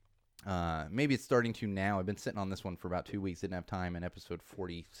 Maybe it's starting to now. I've been sitting on this one for about 2 weeks. Didn't have time in episode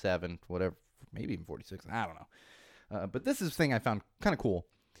 47, whatever, maybe even 46. I don't know. But this is a thing I found kind of cool.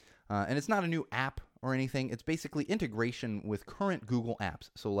 And it's not a new app or anything. It's basically integration with current Google apps.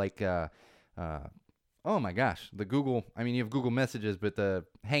 So like, oh my gosh, the Google, you have Google Messages, but the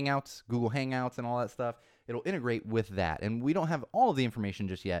Hangouts, Google Hangouts and all that stuff, it'll integrate with that. And we don't have all of the information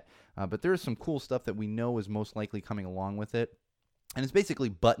just yet, but there is some cool stuff that we know is most likely coming along with it. And it's basically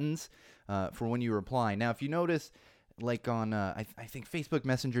buttons for when you reply. Now, if you notice, like on, I think Facebook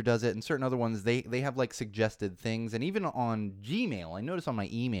Messenger does it, and certain other ones, they have like suggested things. And even on Gmail, I notice on my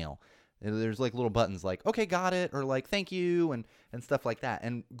email, there's like little buttons like, okay, got it, or like, thank you, and stuff like that.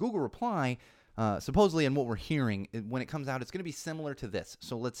 And Google Reply, supposedly, and what we're hearing, when it comes out, it's going to be similar to this.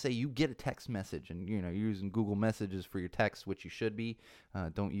 So let's say you get a text message, and you're using Google Messages for your text, which you should be.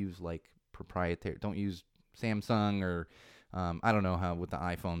 Don't use like proprietary, don't use Samsung or I don't know how with the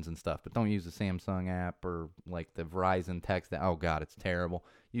iPhones and stuff, but don't use the Samsung app or like the Verizon text. Oh God, it's terrible.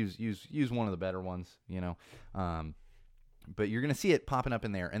 Use one of the better ones, But you're going to see it popping up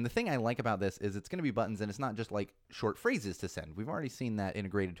in there. And the thing I like about this is it's going to be buttons, and it's not just like short phrases to send. We've already seen that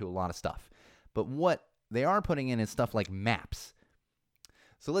integrated to a lot of stuff. But what they are putting in is stuff like maps.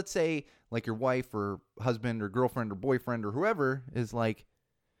 So let's say like your wife or husband or girlfriend or boyfriend or whoever is like,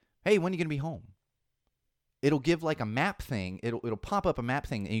 hey, when are you going to be home? It'll give like a map thing. It'll pop up a map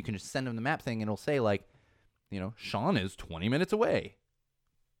thing, and you can just send them the map thing, and it'll say like, Sean is 20 minutes away.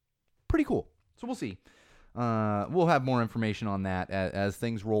 Pretty cool. So we'll see. We'll have more information on that as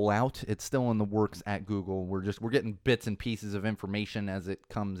things roll out. It's still in the works at Google. We're getting bits and pieces of information as it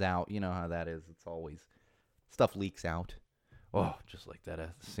comes out. You know how that is. It's always stuff leaks out. Oh, just like that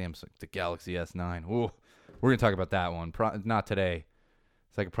Samsung, the Galaxy S9. Oh, we're gonna talk about that one. Not today.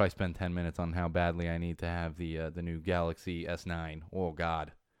 So I could probably spend 10 minutes on how badly I need to have the new Galaxy S9. Oh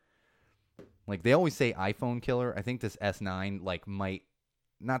God. Like they always say iPhone killer. I think this S9 like might,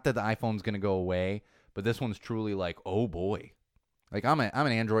 not that the iPhone's gonna go away, but this one's truly like, oh boy. Like I'm an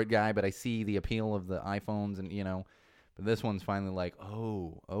Android guy, but I see the appeal of the iPhones and but this one's finally like,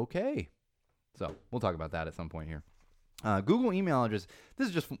 oh, okay. So we'll talk about that at some point here. Google email address. This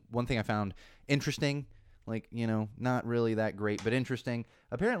is just one thing I found interesting. Like, not really that great, but interesting.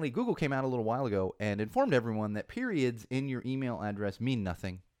 Apparently, Google came out a little while ago and informed everyone that periods in your email address mean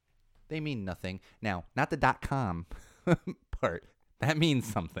nothing. They mean nothing. Now, not the .com part. That means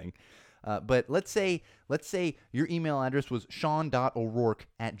something. But let's say your email address was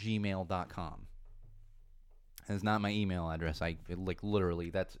sean.o'rourke@gmail.com. That's not my email address.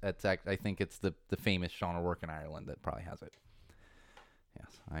 Literally, that's I think it's the famous Sean O'Rourke in Ireland that probably has it.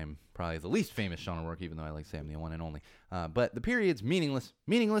 Yes, I'm probably the least famous Sean O'Rourke, even though I like to say I'm the one and only. But the period's meaningless.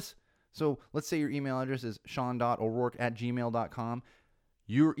 Meaningless. So let's say your email address is sean.o'rourke@gmail.com.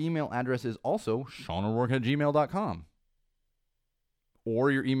 Your email address is also seano'rourke@gmail.com.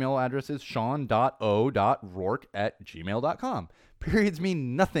 Or your email address is sean.o.rourke@gmail.com. Periods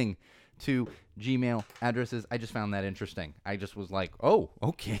mean nothing to Gmail addresses. I just found that interesting. I just was like, oh,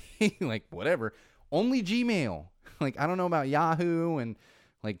 okay, like whatever. Only Gmail. Like, I don't know about Yahoo and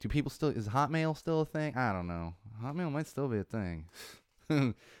like, do people still, is Hotmail still a thing? I don't know. Hotmail might still be a thing.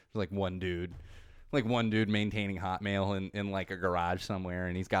 There's like one dude maintaining Hotmail in like a garage somewhere,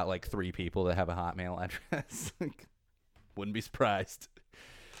 and he's got like 3 people that have a Hotmail address. Wouldn't be surprised.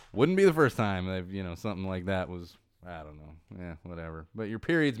 Wouldn't be the first time that, something like that was, I don't know. Yeah, whatever. But your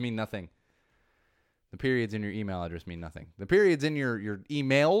periods mean nothing. The periods in your email address mean nothing. The periods in your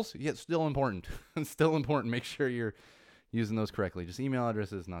emails, yeah, still important. It's still important. Make sure you're using those correctly. Just email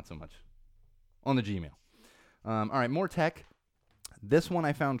addresses, not so much. On the Gmail. All right, more tech. This one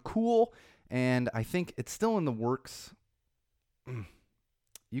I found cool, and I think it's still in the works.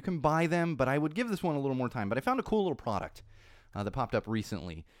 You can buy them, but I would give this one a little more time. But I found a cool little product that popped up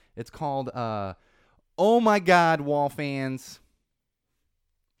recently. It's called, oh my God, wall fans.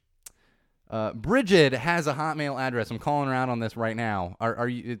 Bridget has a Hotmail address. I'm calling her out on this right now. Are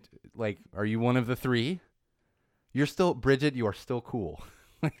you one of the 3? You're still, Bridget, you are still cool.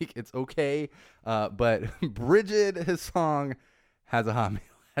 Like, it's okay. But Bridget Hissong has a Hotmail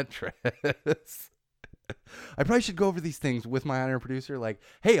address. I probably should go over these things with my on-air producer. Like,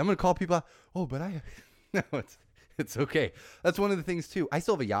 hey, I'm going to call people out. Oh, but no, it's okay. That's one of the things, too. I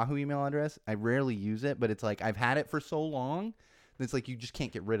still have a Yahoo email address. I rarely use it, but it's like I've had it for so long. It's like you just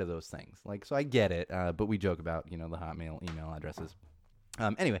can't get rid of those things. Like, so I get it, but we joke about, the Hotmail email addresses.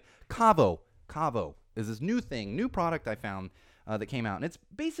 Anyway, Cavo. Cavo is this new product I found that came out. And it's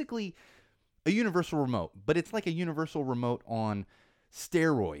basically a universal remote, but it's like a universal remote on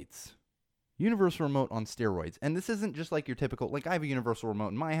steroids. Universal remote on steroids. And this isn't just like your typical, like I have a universal remote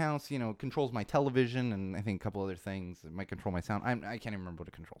in my house, it controls my television and I think a couple other things. It might control my sound. I can't even remember what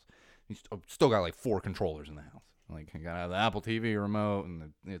it controls. You still got like 4 controllers in the house. Like, I got the Apple TV remote,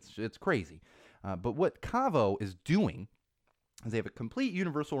 and it's crazy. But what Cavo is doing is they have a complete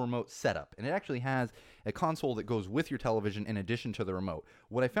universal remote setup, and it actually has a console that goes with your television in addition to the remote.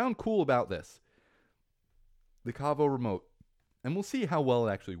 What I found cool about this, the Cavo remote, and we'll see how well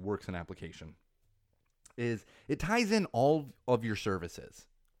it actually works in application, is it ties in all of your services.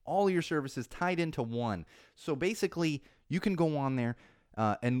 All your services tied into one. So basically, you can go on there,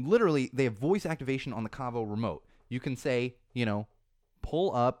 and literally, they have voice activation on the Cavo remote. You can say,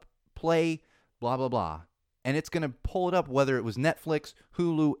 pull up, play, blah, blah, blah. And it's going to pull it up whether it was Netflix,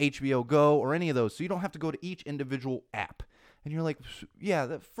 Hulu, HBO Go, or any of those. So you don't have to go to each individual app. And you're like, yeah,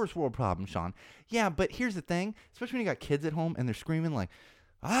 the first world problem, Sean. Yeah, but here's the thing. Especially when you got kids at home and they're screaming like,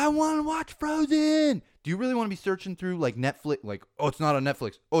 I want to watch Frozen. Do you really want to be searching through like Netflix? Like, oh, it's not on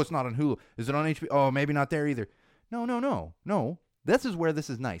Netflix. Oh, it's not on Hulu. Is it on HBO? Oh, maybe not there either. No. This is where this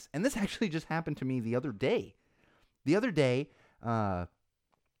is nice. And this actually just happened to me the other day. I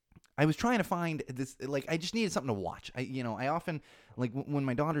was trying to find this, like, I just needed something to watch. I often, like, when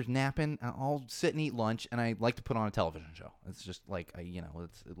my daughter's napping, I'll sit and eat lunch, and I like to put on a television show. It's just like,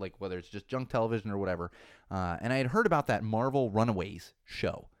 it's like whether it's just junk television or whatever. And I had heard about that Marvel Runaways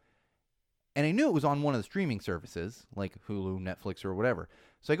show. And I knew it was on one of the streaming services, like Hulu, Netflix, or whatever.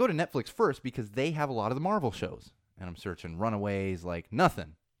 So I go to Netflix first because they have a lot of the Marvel shows. And I'm searching Runaways, like,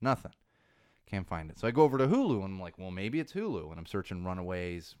 nothing. Can't find it. So I go over to Hulu, and I'm like, well, maybe it's Hulu. And I'm searching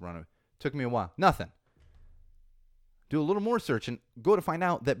Runaways. Took me a while. Nothing. Do a little more search and go to find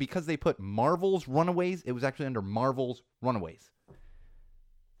out that because they put Marvel's Runaways, it was actually under Marvel's Runaways.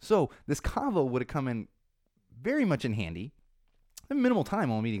 So this Cavo would have come in very much in handy. Minimal time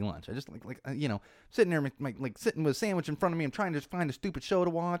while I'm eating lunch. I just sitting there, sitting with a sandwich in front of me and trying to find a stupid show to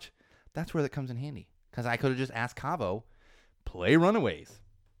watch. That's where that comes in handy. Because I could have just asked Cavo, play Runaways.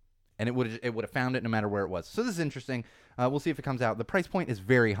 And it would have found it no matter where it was. So this is interesting. We'll see if it comes out. The price point is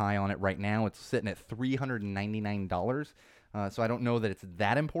very high on it right now. It's sitting at $399. So I don't know that it's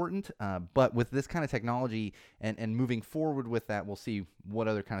that important. But with this kind of technology and moving forward with that, we'll see what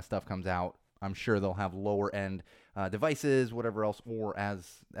other kind of stuff comes out. I'm sure they'll have lower end devices, whatever else, or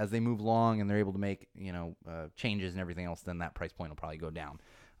as they move along and they're able to make changes and everything else, then that price point will probably go down.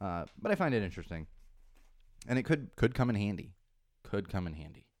 But I find it interesting, and it could come in handy.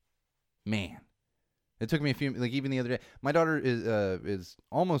 Man, it took me a few, like even the other day. My daughter is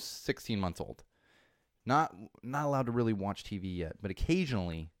almost 16 months old. Not allowed to really watch TV yet, but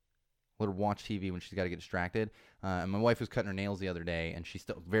occasionally, let her watch TV when she's got to get distracted. And my wife was cutting her nails the other day, and she's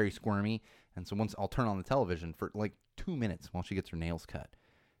still very squirmy. And so once I'll turn on the television for like 2 minutes while she gets her nails cut.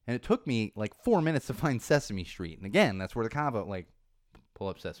 And it took me like 4 minutes to find Sesame Street. And again, that's where the combo, like, pull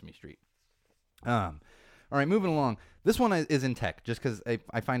up Sesame Street. All right, moving along. This one is in tech just because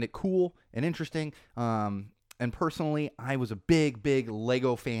I find it cool and interesting. And personally, I was a big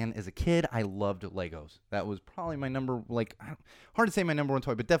Lego fan as a kid. I loved Legos. That was probably my hard to say my number one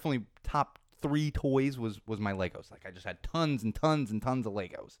toy, but definitely top 3 toys was my Legos. Like, I just had tons and tons and tons of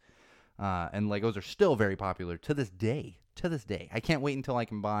Legos. And Legos are still very popular to this day. I can't wait until I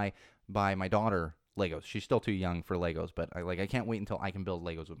can buy my daughter Legos. She's still too young for Legos, but I can't wait until I can build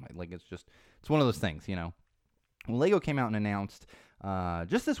Legos with it's one of those things, you know. Well, Lego came out and announced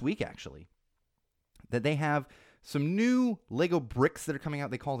just this week, actually, that they have some new Lego bricks that are coming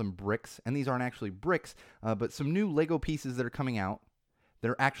out. They call them bricks, and these aren't actually bricks, but some new Lego pieces that are coming out that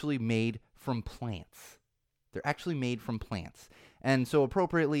are actually made from plants. They're actually made from plants. And so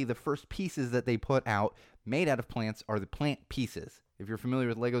appropriately, the first pieces that they put out made out of plants are the plant pieces. If you're familiar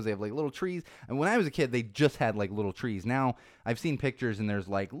with Legos, they have like little trees. And when I was a kid, they just had like little trees. Now I've seen pictures and there's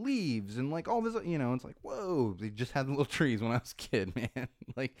like leaves and like all this, you know, it's like, whoa, they just had little trees when I was a kid, man.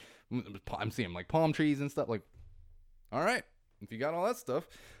 Like, I'm seeing like palm trees and stuff. Like, all right, if you got all that stuff.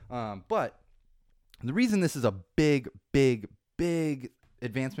 But the reason this is a big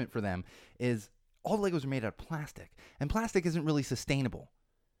advancement for them is all the Legos are made out of plastic. And plastic isn't really sustainable.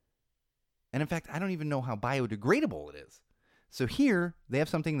 And in fact, I don't even know how biodegradable it is. So here, they have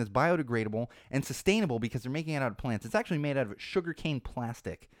something that's biodegradable and sustainable because they're making it out of plants. It's actually made out of sugarcane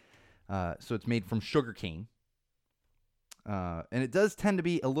plastic. So it's made from sugarcane. And it does tend to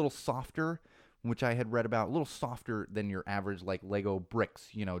be a little softer, which I had read about, a little softer than your average like Lego bricks,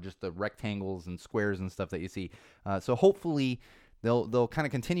 you know, just the rectangles and squares and stuff that you see. So hopefully they'll kind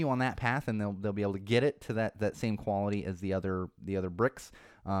of continue on that path, and they'll be able to get it to that same quality as the other bricks.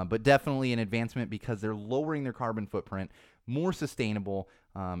 But definitely an advancement because they're lowering their carbon footprint, more sustainable,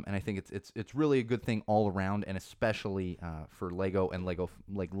 and I think it's really a good thing all around, and especially for Lego and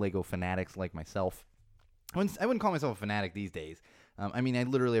Lego fanatics like myself. I wouldn't call myself a fanatic these days. I mean, I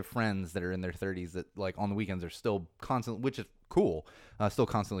literally have friends that are in their 30s that, like, on the weekends are still constantly, which is cool, still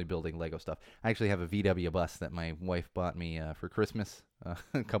constantly building Lego stuff. I actually have a VW bus that my wife bought me for Christmas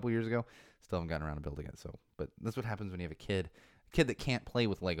a couple years ago. Still haven't gotten around to building it. But that's what happens when you have a kid that can't play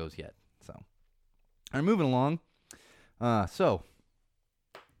with Legos yet. So, all right, moving along. So,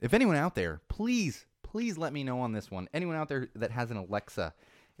 if anyone out there, please let me know on this one. Anyone out there that has an Alexa,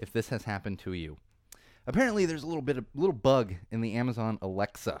 if this has happened to you. Apparently, there's a little bug in the Amazon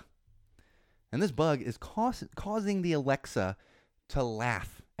Alexa. And this bug is causing the Alexa to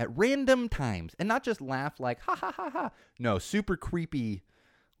laugh at random times. And not just laugh like, ha, ha, ha, ha. No, super creepy,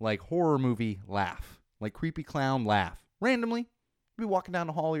 like horror movie laugh. Like creepy clown laugh. Randomly. You'll be walking down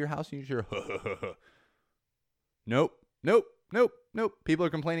the hall of your house and you hear, ha, ha, ha, ha. Nope. People are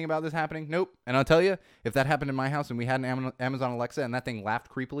complaining about this happening. Nope. And I'll tell you, if that happened in my house and we had an Amazon Alexa and that thing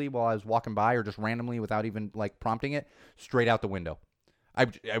laughed creepily while I was walking by or just randomly without even like prompting it, straight out the window. I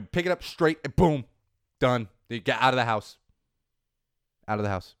pick it up straight, and boom, done. You get out of the house. Out of the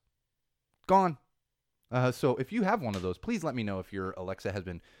house. Gone. So if you have one of those, please let me know if your Alexa has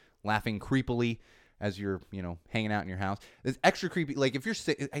been laughing creepily as you're, hanging out in your house. It's extra creepy. Like if you're,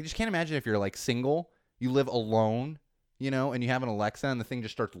 I just can't imagine if you're like single, you live alone, and you have an Alexa and the thing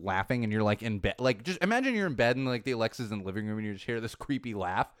just starts laughing and you're like in bed. Like just imagine you're in bed and like the Alexa's in the living room and you just hear this creepy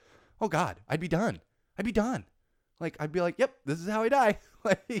laugh. Oh God, I'd be done. Like I'd be like, yep, this is how I die.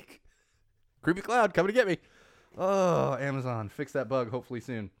 Like creepy cloud coming to get me. Oh, Amazon, fix that bug hopefully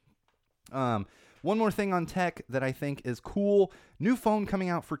soon. One more thing on tech that I think is cool. New phone coming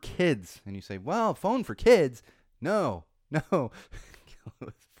out for kids. And you say, well, phone for kids? No. Kill it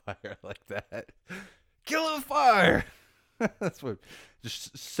with fire like that. Kill it with fire. That's what,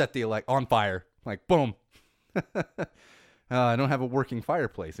 just set the on fire. Like, boom. I don't have a working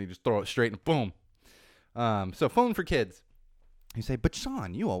fireplace. You just throw it straight and boom. So phone for kids. You say, but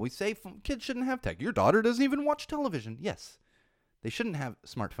Sean, you always say kids shouldn't have tech. Your daughter doesn't even watch television. Yes, they shouldn't have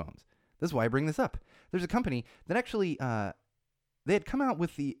smartphones. This is why I bring this up. There's a company that actually, they had come out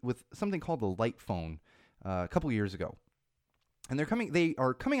with something called the Light Phone a couple years ago. And they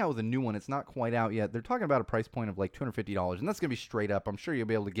are coming out with a new one. It's not quite out yet. They're talking about a price point of like $250, and that's going to be straight up. I'm sure you'll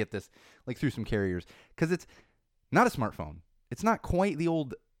be able to get this like through some carriers because it's not a smartphone. It's not quite the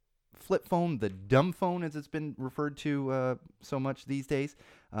old flip phone, the dumb phone as it's been referred to so much these days.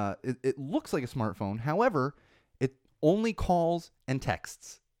 It looks like a smartphone. However, it only calls and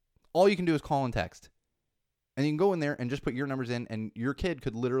texts. All you can do is call and text. And you can go in there and just put your numbers in, and your kid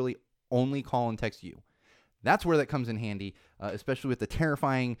could literally only call and text you. That's where that comes in handy, especially with the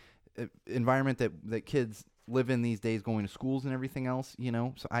terrifying environment that kids live in these days, going to schools and everything else,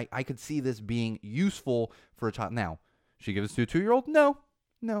 So I could see this being useful for a child. Now, should you give this to a 2-year-old? No.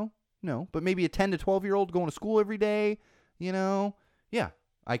 But maybe a 10 to 12-year-old going to school every day, Yeah,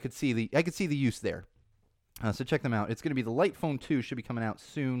 I could see the use there. So check them out. It's going to be the Light Phone 2, should be coming out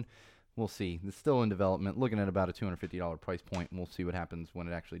soon. We'll see. It's still in development. Looking at about a $250 price point, and we'll see what happens when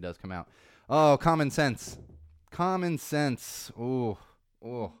it actually does come out. Oh, common sense. Common sense. Oh,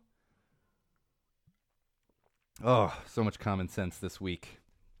 so much common sense this week.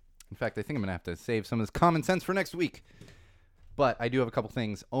 In fact, I think I'm going to have to save some of this common sense for next week. But I do have a couple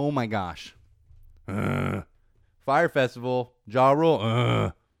things. Oh, my gosh. Fire Festival. Ja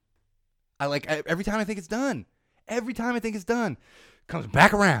Rule. Every time I think it's done. Comes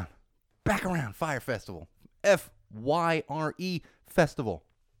back around. Fire Festival. F-Y-R-E Festival.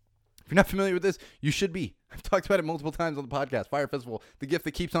 If you're not familiar with this, you should be. I've talked about it multiple times on the podcast. Fire Festival, the gift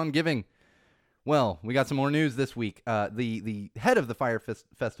that keeps on giving. Well, we got some more news this week. The head of the Fire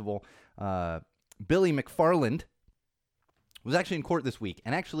Festival, Billy McFarland, was actually in court this week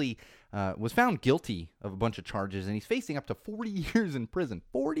and actually was found guilty of a bunch of charges, and he's facing up to 40 years in prison.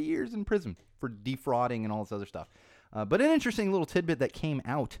 40 years in prison for defrauding and all this other stuff. But an interesting little tidbit that came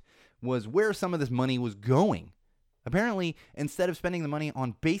out was where some of this money was going. Apparently, instead of spending the money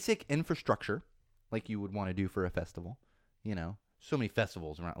on basic infrastructure, like you would want to do for a festival, so many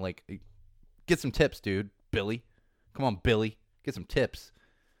festivals around, get some tips, dude, Billy. Come on, Billy, get some tips.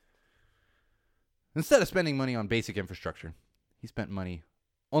 Instead of spending money on basic infrastructure, he spent money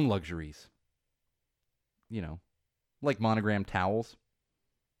on luxuries. Like Monogram towels.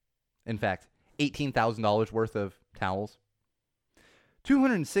 In fact, $18,000 worth of towels.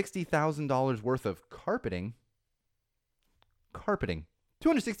 $260,000 worth of carpeting.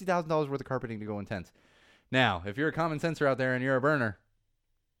 $260,000 worth of carpeting to go in tents. Now, if you're a common senser out there and you're a burner,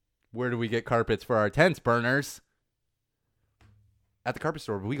 where do we get carpets for our tents, burners? At the carpet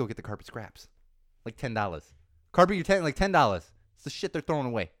store, but we go get the carpet scraps. Like $10. Carpet your tent, like $10. It's the shit they're throwing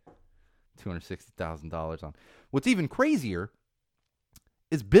away. $260,000 on. What's even crazier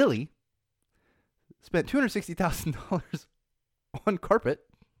is Billy spent $260,000 on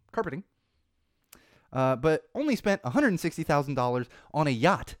carpeting, but only spent $160,000 on a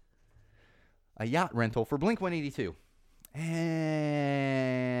yacht rental for Blink-182.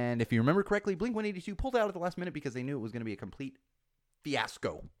 And if you remember correctly, Blink-182 pulled out at the last minute because they knew it was going to be a complete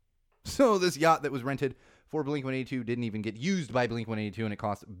fiasco. So this yacht that was rented for Blink-182 didn't even get used by Blink-182, and it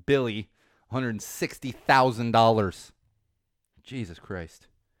cost Billy $160,000. Jesus Christ.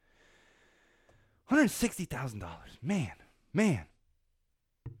 $160,000. Man.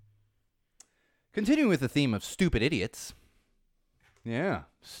 Continuing with the theme of stupid idiots. Yeah,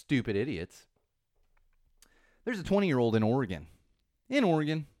 stupid idiots. There's a 20-year-old in Oregon.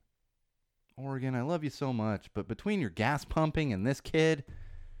 Oregon, I love you so much, but between your gas pumping and this kid,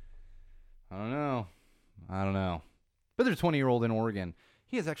 I don't know. But there's a 20-year-old in Oregon.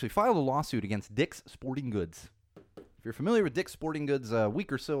 He has actually filed a lawsuit against Dick's Sporting Goods. If you're familiar with Dick's Sporting Goods, a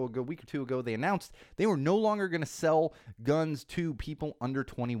week or two ago, they announced they were no longer going to sell guns to people under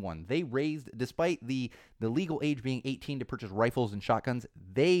 21. They raised, despite the legal age being 18 to purchase rifles and shotguns,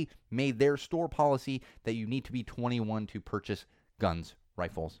 they made their store policy that you need to be 21 to purchase guns,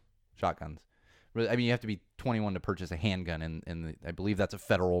 rifles, shotguns. I mean, you have to be 21 to purchase a handgun, and I believe that's a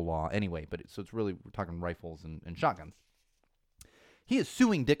federal law anyway. But so it's really, we're talking rifles and shotguns. He is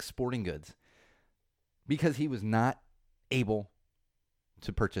suing Dick's Sporting Goods because he was not able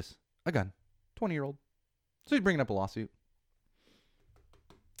to purchase a gun. 20-year-old. So he's bringing up a lawsuit.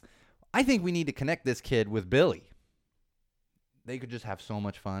 I think we need to connect this kid with Billy. They could just have so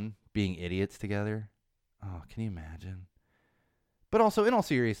much fun being idiots together. Oh, can you imagine? But also, in all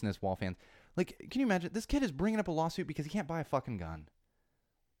seriousness, Wall fans, can you imagine? This kid is bringing up a lawsuit because he can't buy a fucking gun.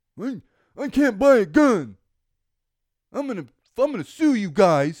 I can't buy a gun. I'm gonna sue you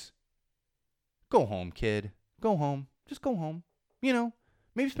guys. Go home, kid. Go home. Just go home.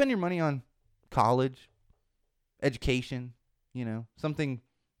 Maybe spend your money on college, education, something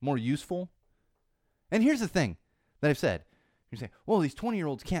more useful. And here's the thing that I've said. You say, well, these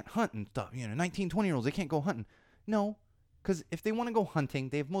 20-year-olds can't hunt and stuff. 19, 20-year-olds, they can't go hunting. No, because if they want to go hunting,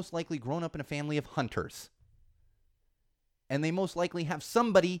 they've most likely grown up in a family of hunters. And they most likely have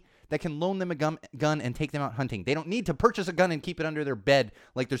somebody that can loan them a gun and take them out hunting. They don't need to purchase a gun and keep it under their bed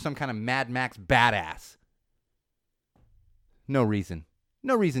like they're some kind of Mad Max badass. No reason.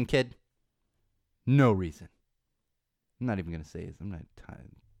 No reason, kid. No reason. I'm not even going to say his.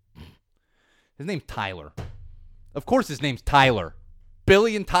 His name's Tyler. Of course his name's Tyler.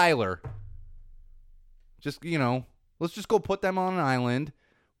 Billy and Tyler. Just, let's just go put them on an island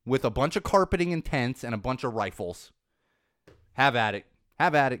with a bunch of carpeting and tents and a bunch of rifles. Have at it.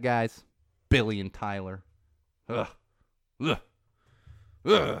 Have at it, guys. Billy and Tyler. Ugh. Ugh.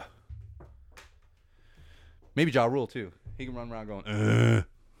 Ugh. Maybe Ja Rule, too. He can run around going,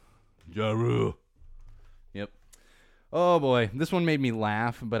 Ja Rule. Yep. Oh, boy. This one made me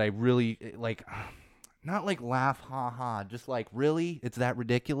laugh, but I really, not like laugh, ha-ha. Just like, really? It's that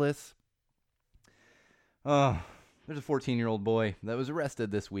ridiculous? There's a 14-year-old boy that was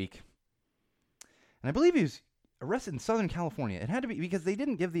arrested this week. And I believe he was arrested in Southern California. It had to be because they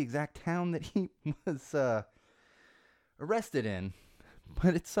didn't give the exact town that he was arrested in.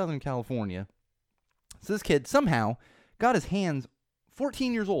 But it's Southern California. So this kid somehow got his hands,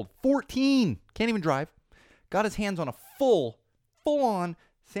 14 years old, 14, can't even drive, got his hands on a full-on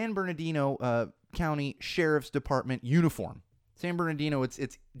San Bernardino County Sheriff's Department uniform. San Bernardino, it's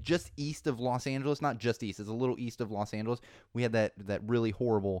just east of Los Angeles. Not just east, it's a little east of Los Angeles. We had that really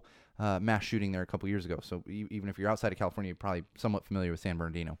horrible mass shooting there a couple years ago. So even if you're outside of California, you're probably somewhat familiar with San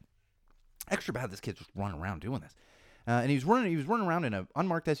Bernardino. Extra bad this kid's just running around doing this. And he was running around in an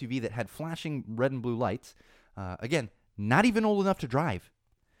unmarked SUV that had flashing red and blue lights. Again, not even old enough to drive.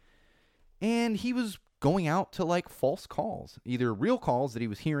 And he was going out to false calls, either real calls that he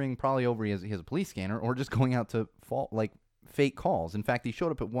was hearing probably over he has a police scanner, or just going out to fake calls. In fact, he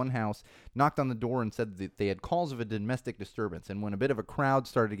showed up at one house, knocked on the door, and said that they had calls of a domestic disturbance. And when a bit of a crowd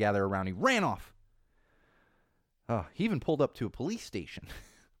started to gather around, he ran off. He even pulled up to a police station.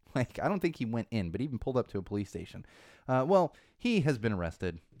 I don't think he went in, but he even pulled up to a police station. Well, he has been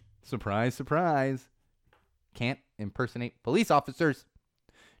arrested. Surprise, surprise. Can't impersonate police officers.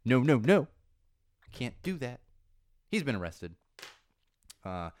 No. Can't do that. He's been arrested.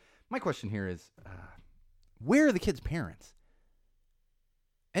 My question here is, where are the kid's parents?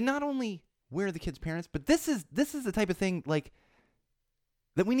 And not only where are the kid's parents, but this is the type of thing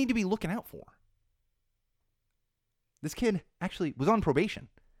that we need to be looking out for. This kid actually was on probation.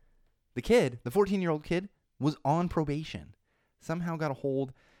 The 14-year-old kid, was on probation. Somehow got a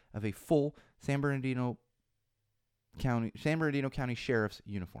hold of a full San Bernardino County Sheriff's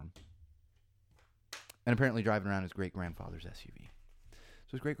uniform. And apparently driving around his great-grandfather's SUV.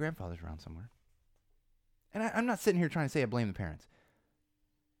 So his great-grandfather's around somewhere. And I'm not sitting here trying to say I blame the parents.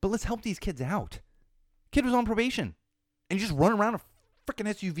 But let's help these kids out. Kid was on probation. And you just run around a freaking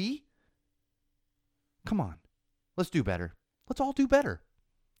SUV? Come on. Let's do better. Let's all do better.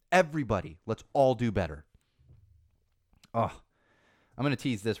 Everybody, let's all do better. I'm going to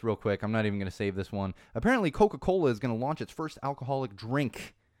tease this real quick. I'm not even going to save this one. Apparently, Coca-Cola is going to launch its first alcoholic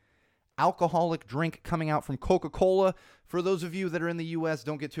drink. Alcoholic drink coming out from Coca-Cola. For those of you that are in the U.S.,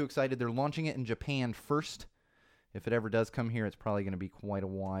 don't get too excited. They're launching it in Japan first. If it ever does come here, it's probably going to be quite a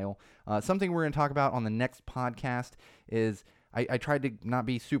while. Something we're going to talk about on the next podcast is, I tried to not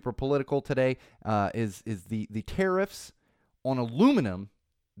be super political today, is the tariffs on aluminum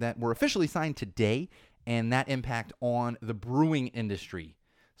that were officially signed today, and that impact on the brewing industry.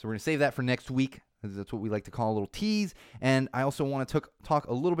 So we're going to save that for next week. That's what we like to call a little tease. And I also want to talk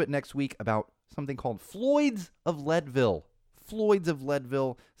a little bit next week about something called Floyds of Leadville. Floyds of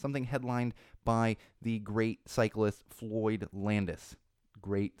Leadville, something headlined by the great cyclist Floyd Landis.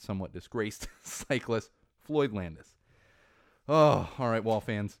 Great, somewhat disgraced cyclist Floyd Landis. Oh, all right, Wall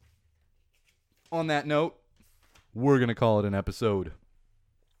fans. On that note, we're going to call it an episode.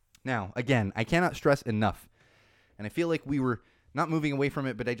 Now, again, I cannot stress enough, and I feel like we were not moving away from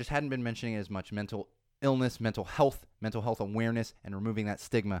it, but I just hadn't been mentioning it as much. Mental illness, mental health awareness, and removing that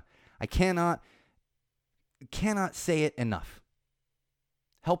stigma. I cannot say it enough.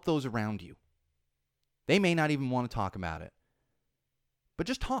 Help those around you. They may not even want to talk about it, but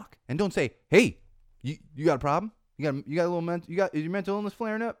just talk, and don't say, "Hey, you got a problem? You got a little is your mental illness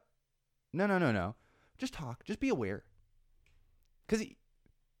flaring up?" No. Just talk. Just be aware, because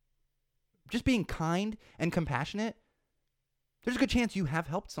just being kind and compassionate, there's a good chance you have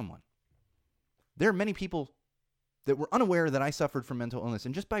helped someone. There are many people that were unaware that I suffered from mental illness,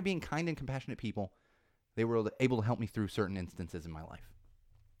 and just by being kind and compassionate people, they were able to help me through certain instances in my life.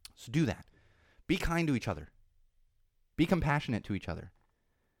 So do that. Be kind to each other. Be compassionate to each other.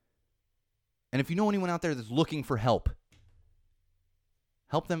 And if you know anyone out there that's looking for help,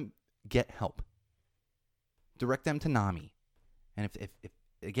 help them get help. Direct them to NAMI. And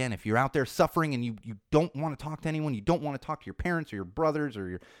if you're out there suffering and you don't want to talk to anyone, you don't want to talk to your parents or your brothers or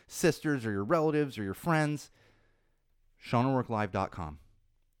your sisters or your relatives or your friends, SeanO'RourkeLive.com.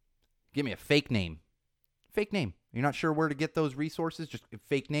 Give me a fake name. Fake name. You're not sure where to get those resources? Just a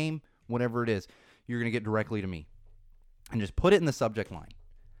fake name, whatever it is. You're going to get directly to me. and just put it in the subject line.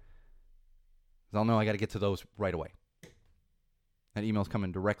 Because I'll know I got to get to those right away. That email's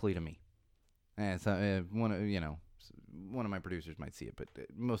coming directly to me. And it's, one of my producers might see it, but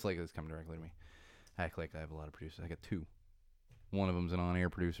most likely it's coming directly to me. I act like I have a lot of producers. I got 2. One of them's an on-air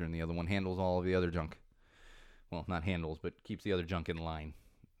producer, and the other one handles all of the other junk. Well, not handles, but keeps the other junk in line.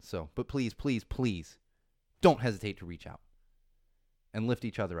 So, but please, please, please, don't hesitate to reach out and lift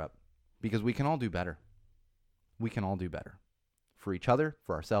each other up, because we can all do better. We can all do better. For each other,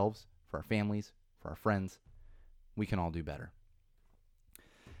 for ourselves, for our families, for our friends. We can all do better.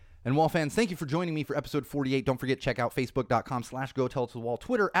 And Wall fans, thank you for joining me for episode 48. Don't forget, check out facebook.com/GoTellItToTheWall,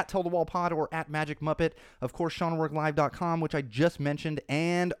 Twitter @TellTheWallPod or @MagicMuppet. Of course, SeanWorkLive.com, which I just mentioned,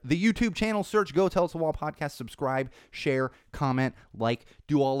 and the YouTube channel. Search Go Tell It to the Wall Podcast. Subscribe, share, comment, like,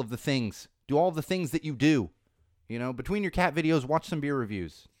 do all of the things. Do all of the things that you do. You know, between your cat videos, watch some beer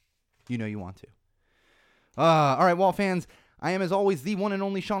reviews. You know you want to. All right, Wall fans. I am, as always, the one and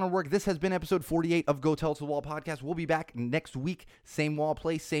only Sean O'Rourke. This has been episode 48 of Go Tell It to the Wall Podcast. We'll be back next week. Same wall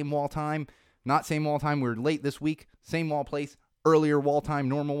place, same wall time. Not same wall time. We're late this week. Same wall place, earlier wall time,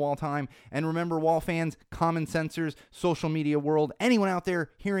 normal wall time. And remember, wall fans, common sensors, social media world, anyone out there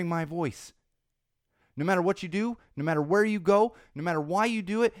hearing my voice. No matter what you do, no matter where you go, no matter why you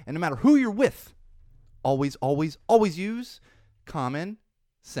do it, and no matter who you're with, always, always, always use common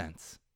sense.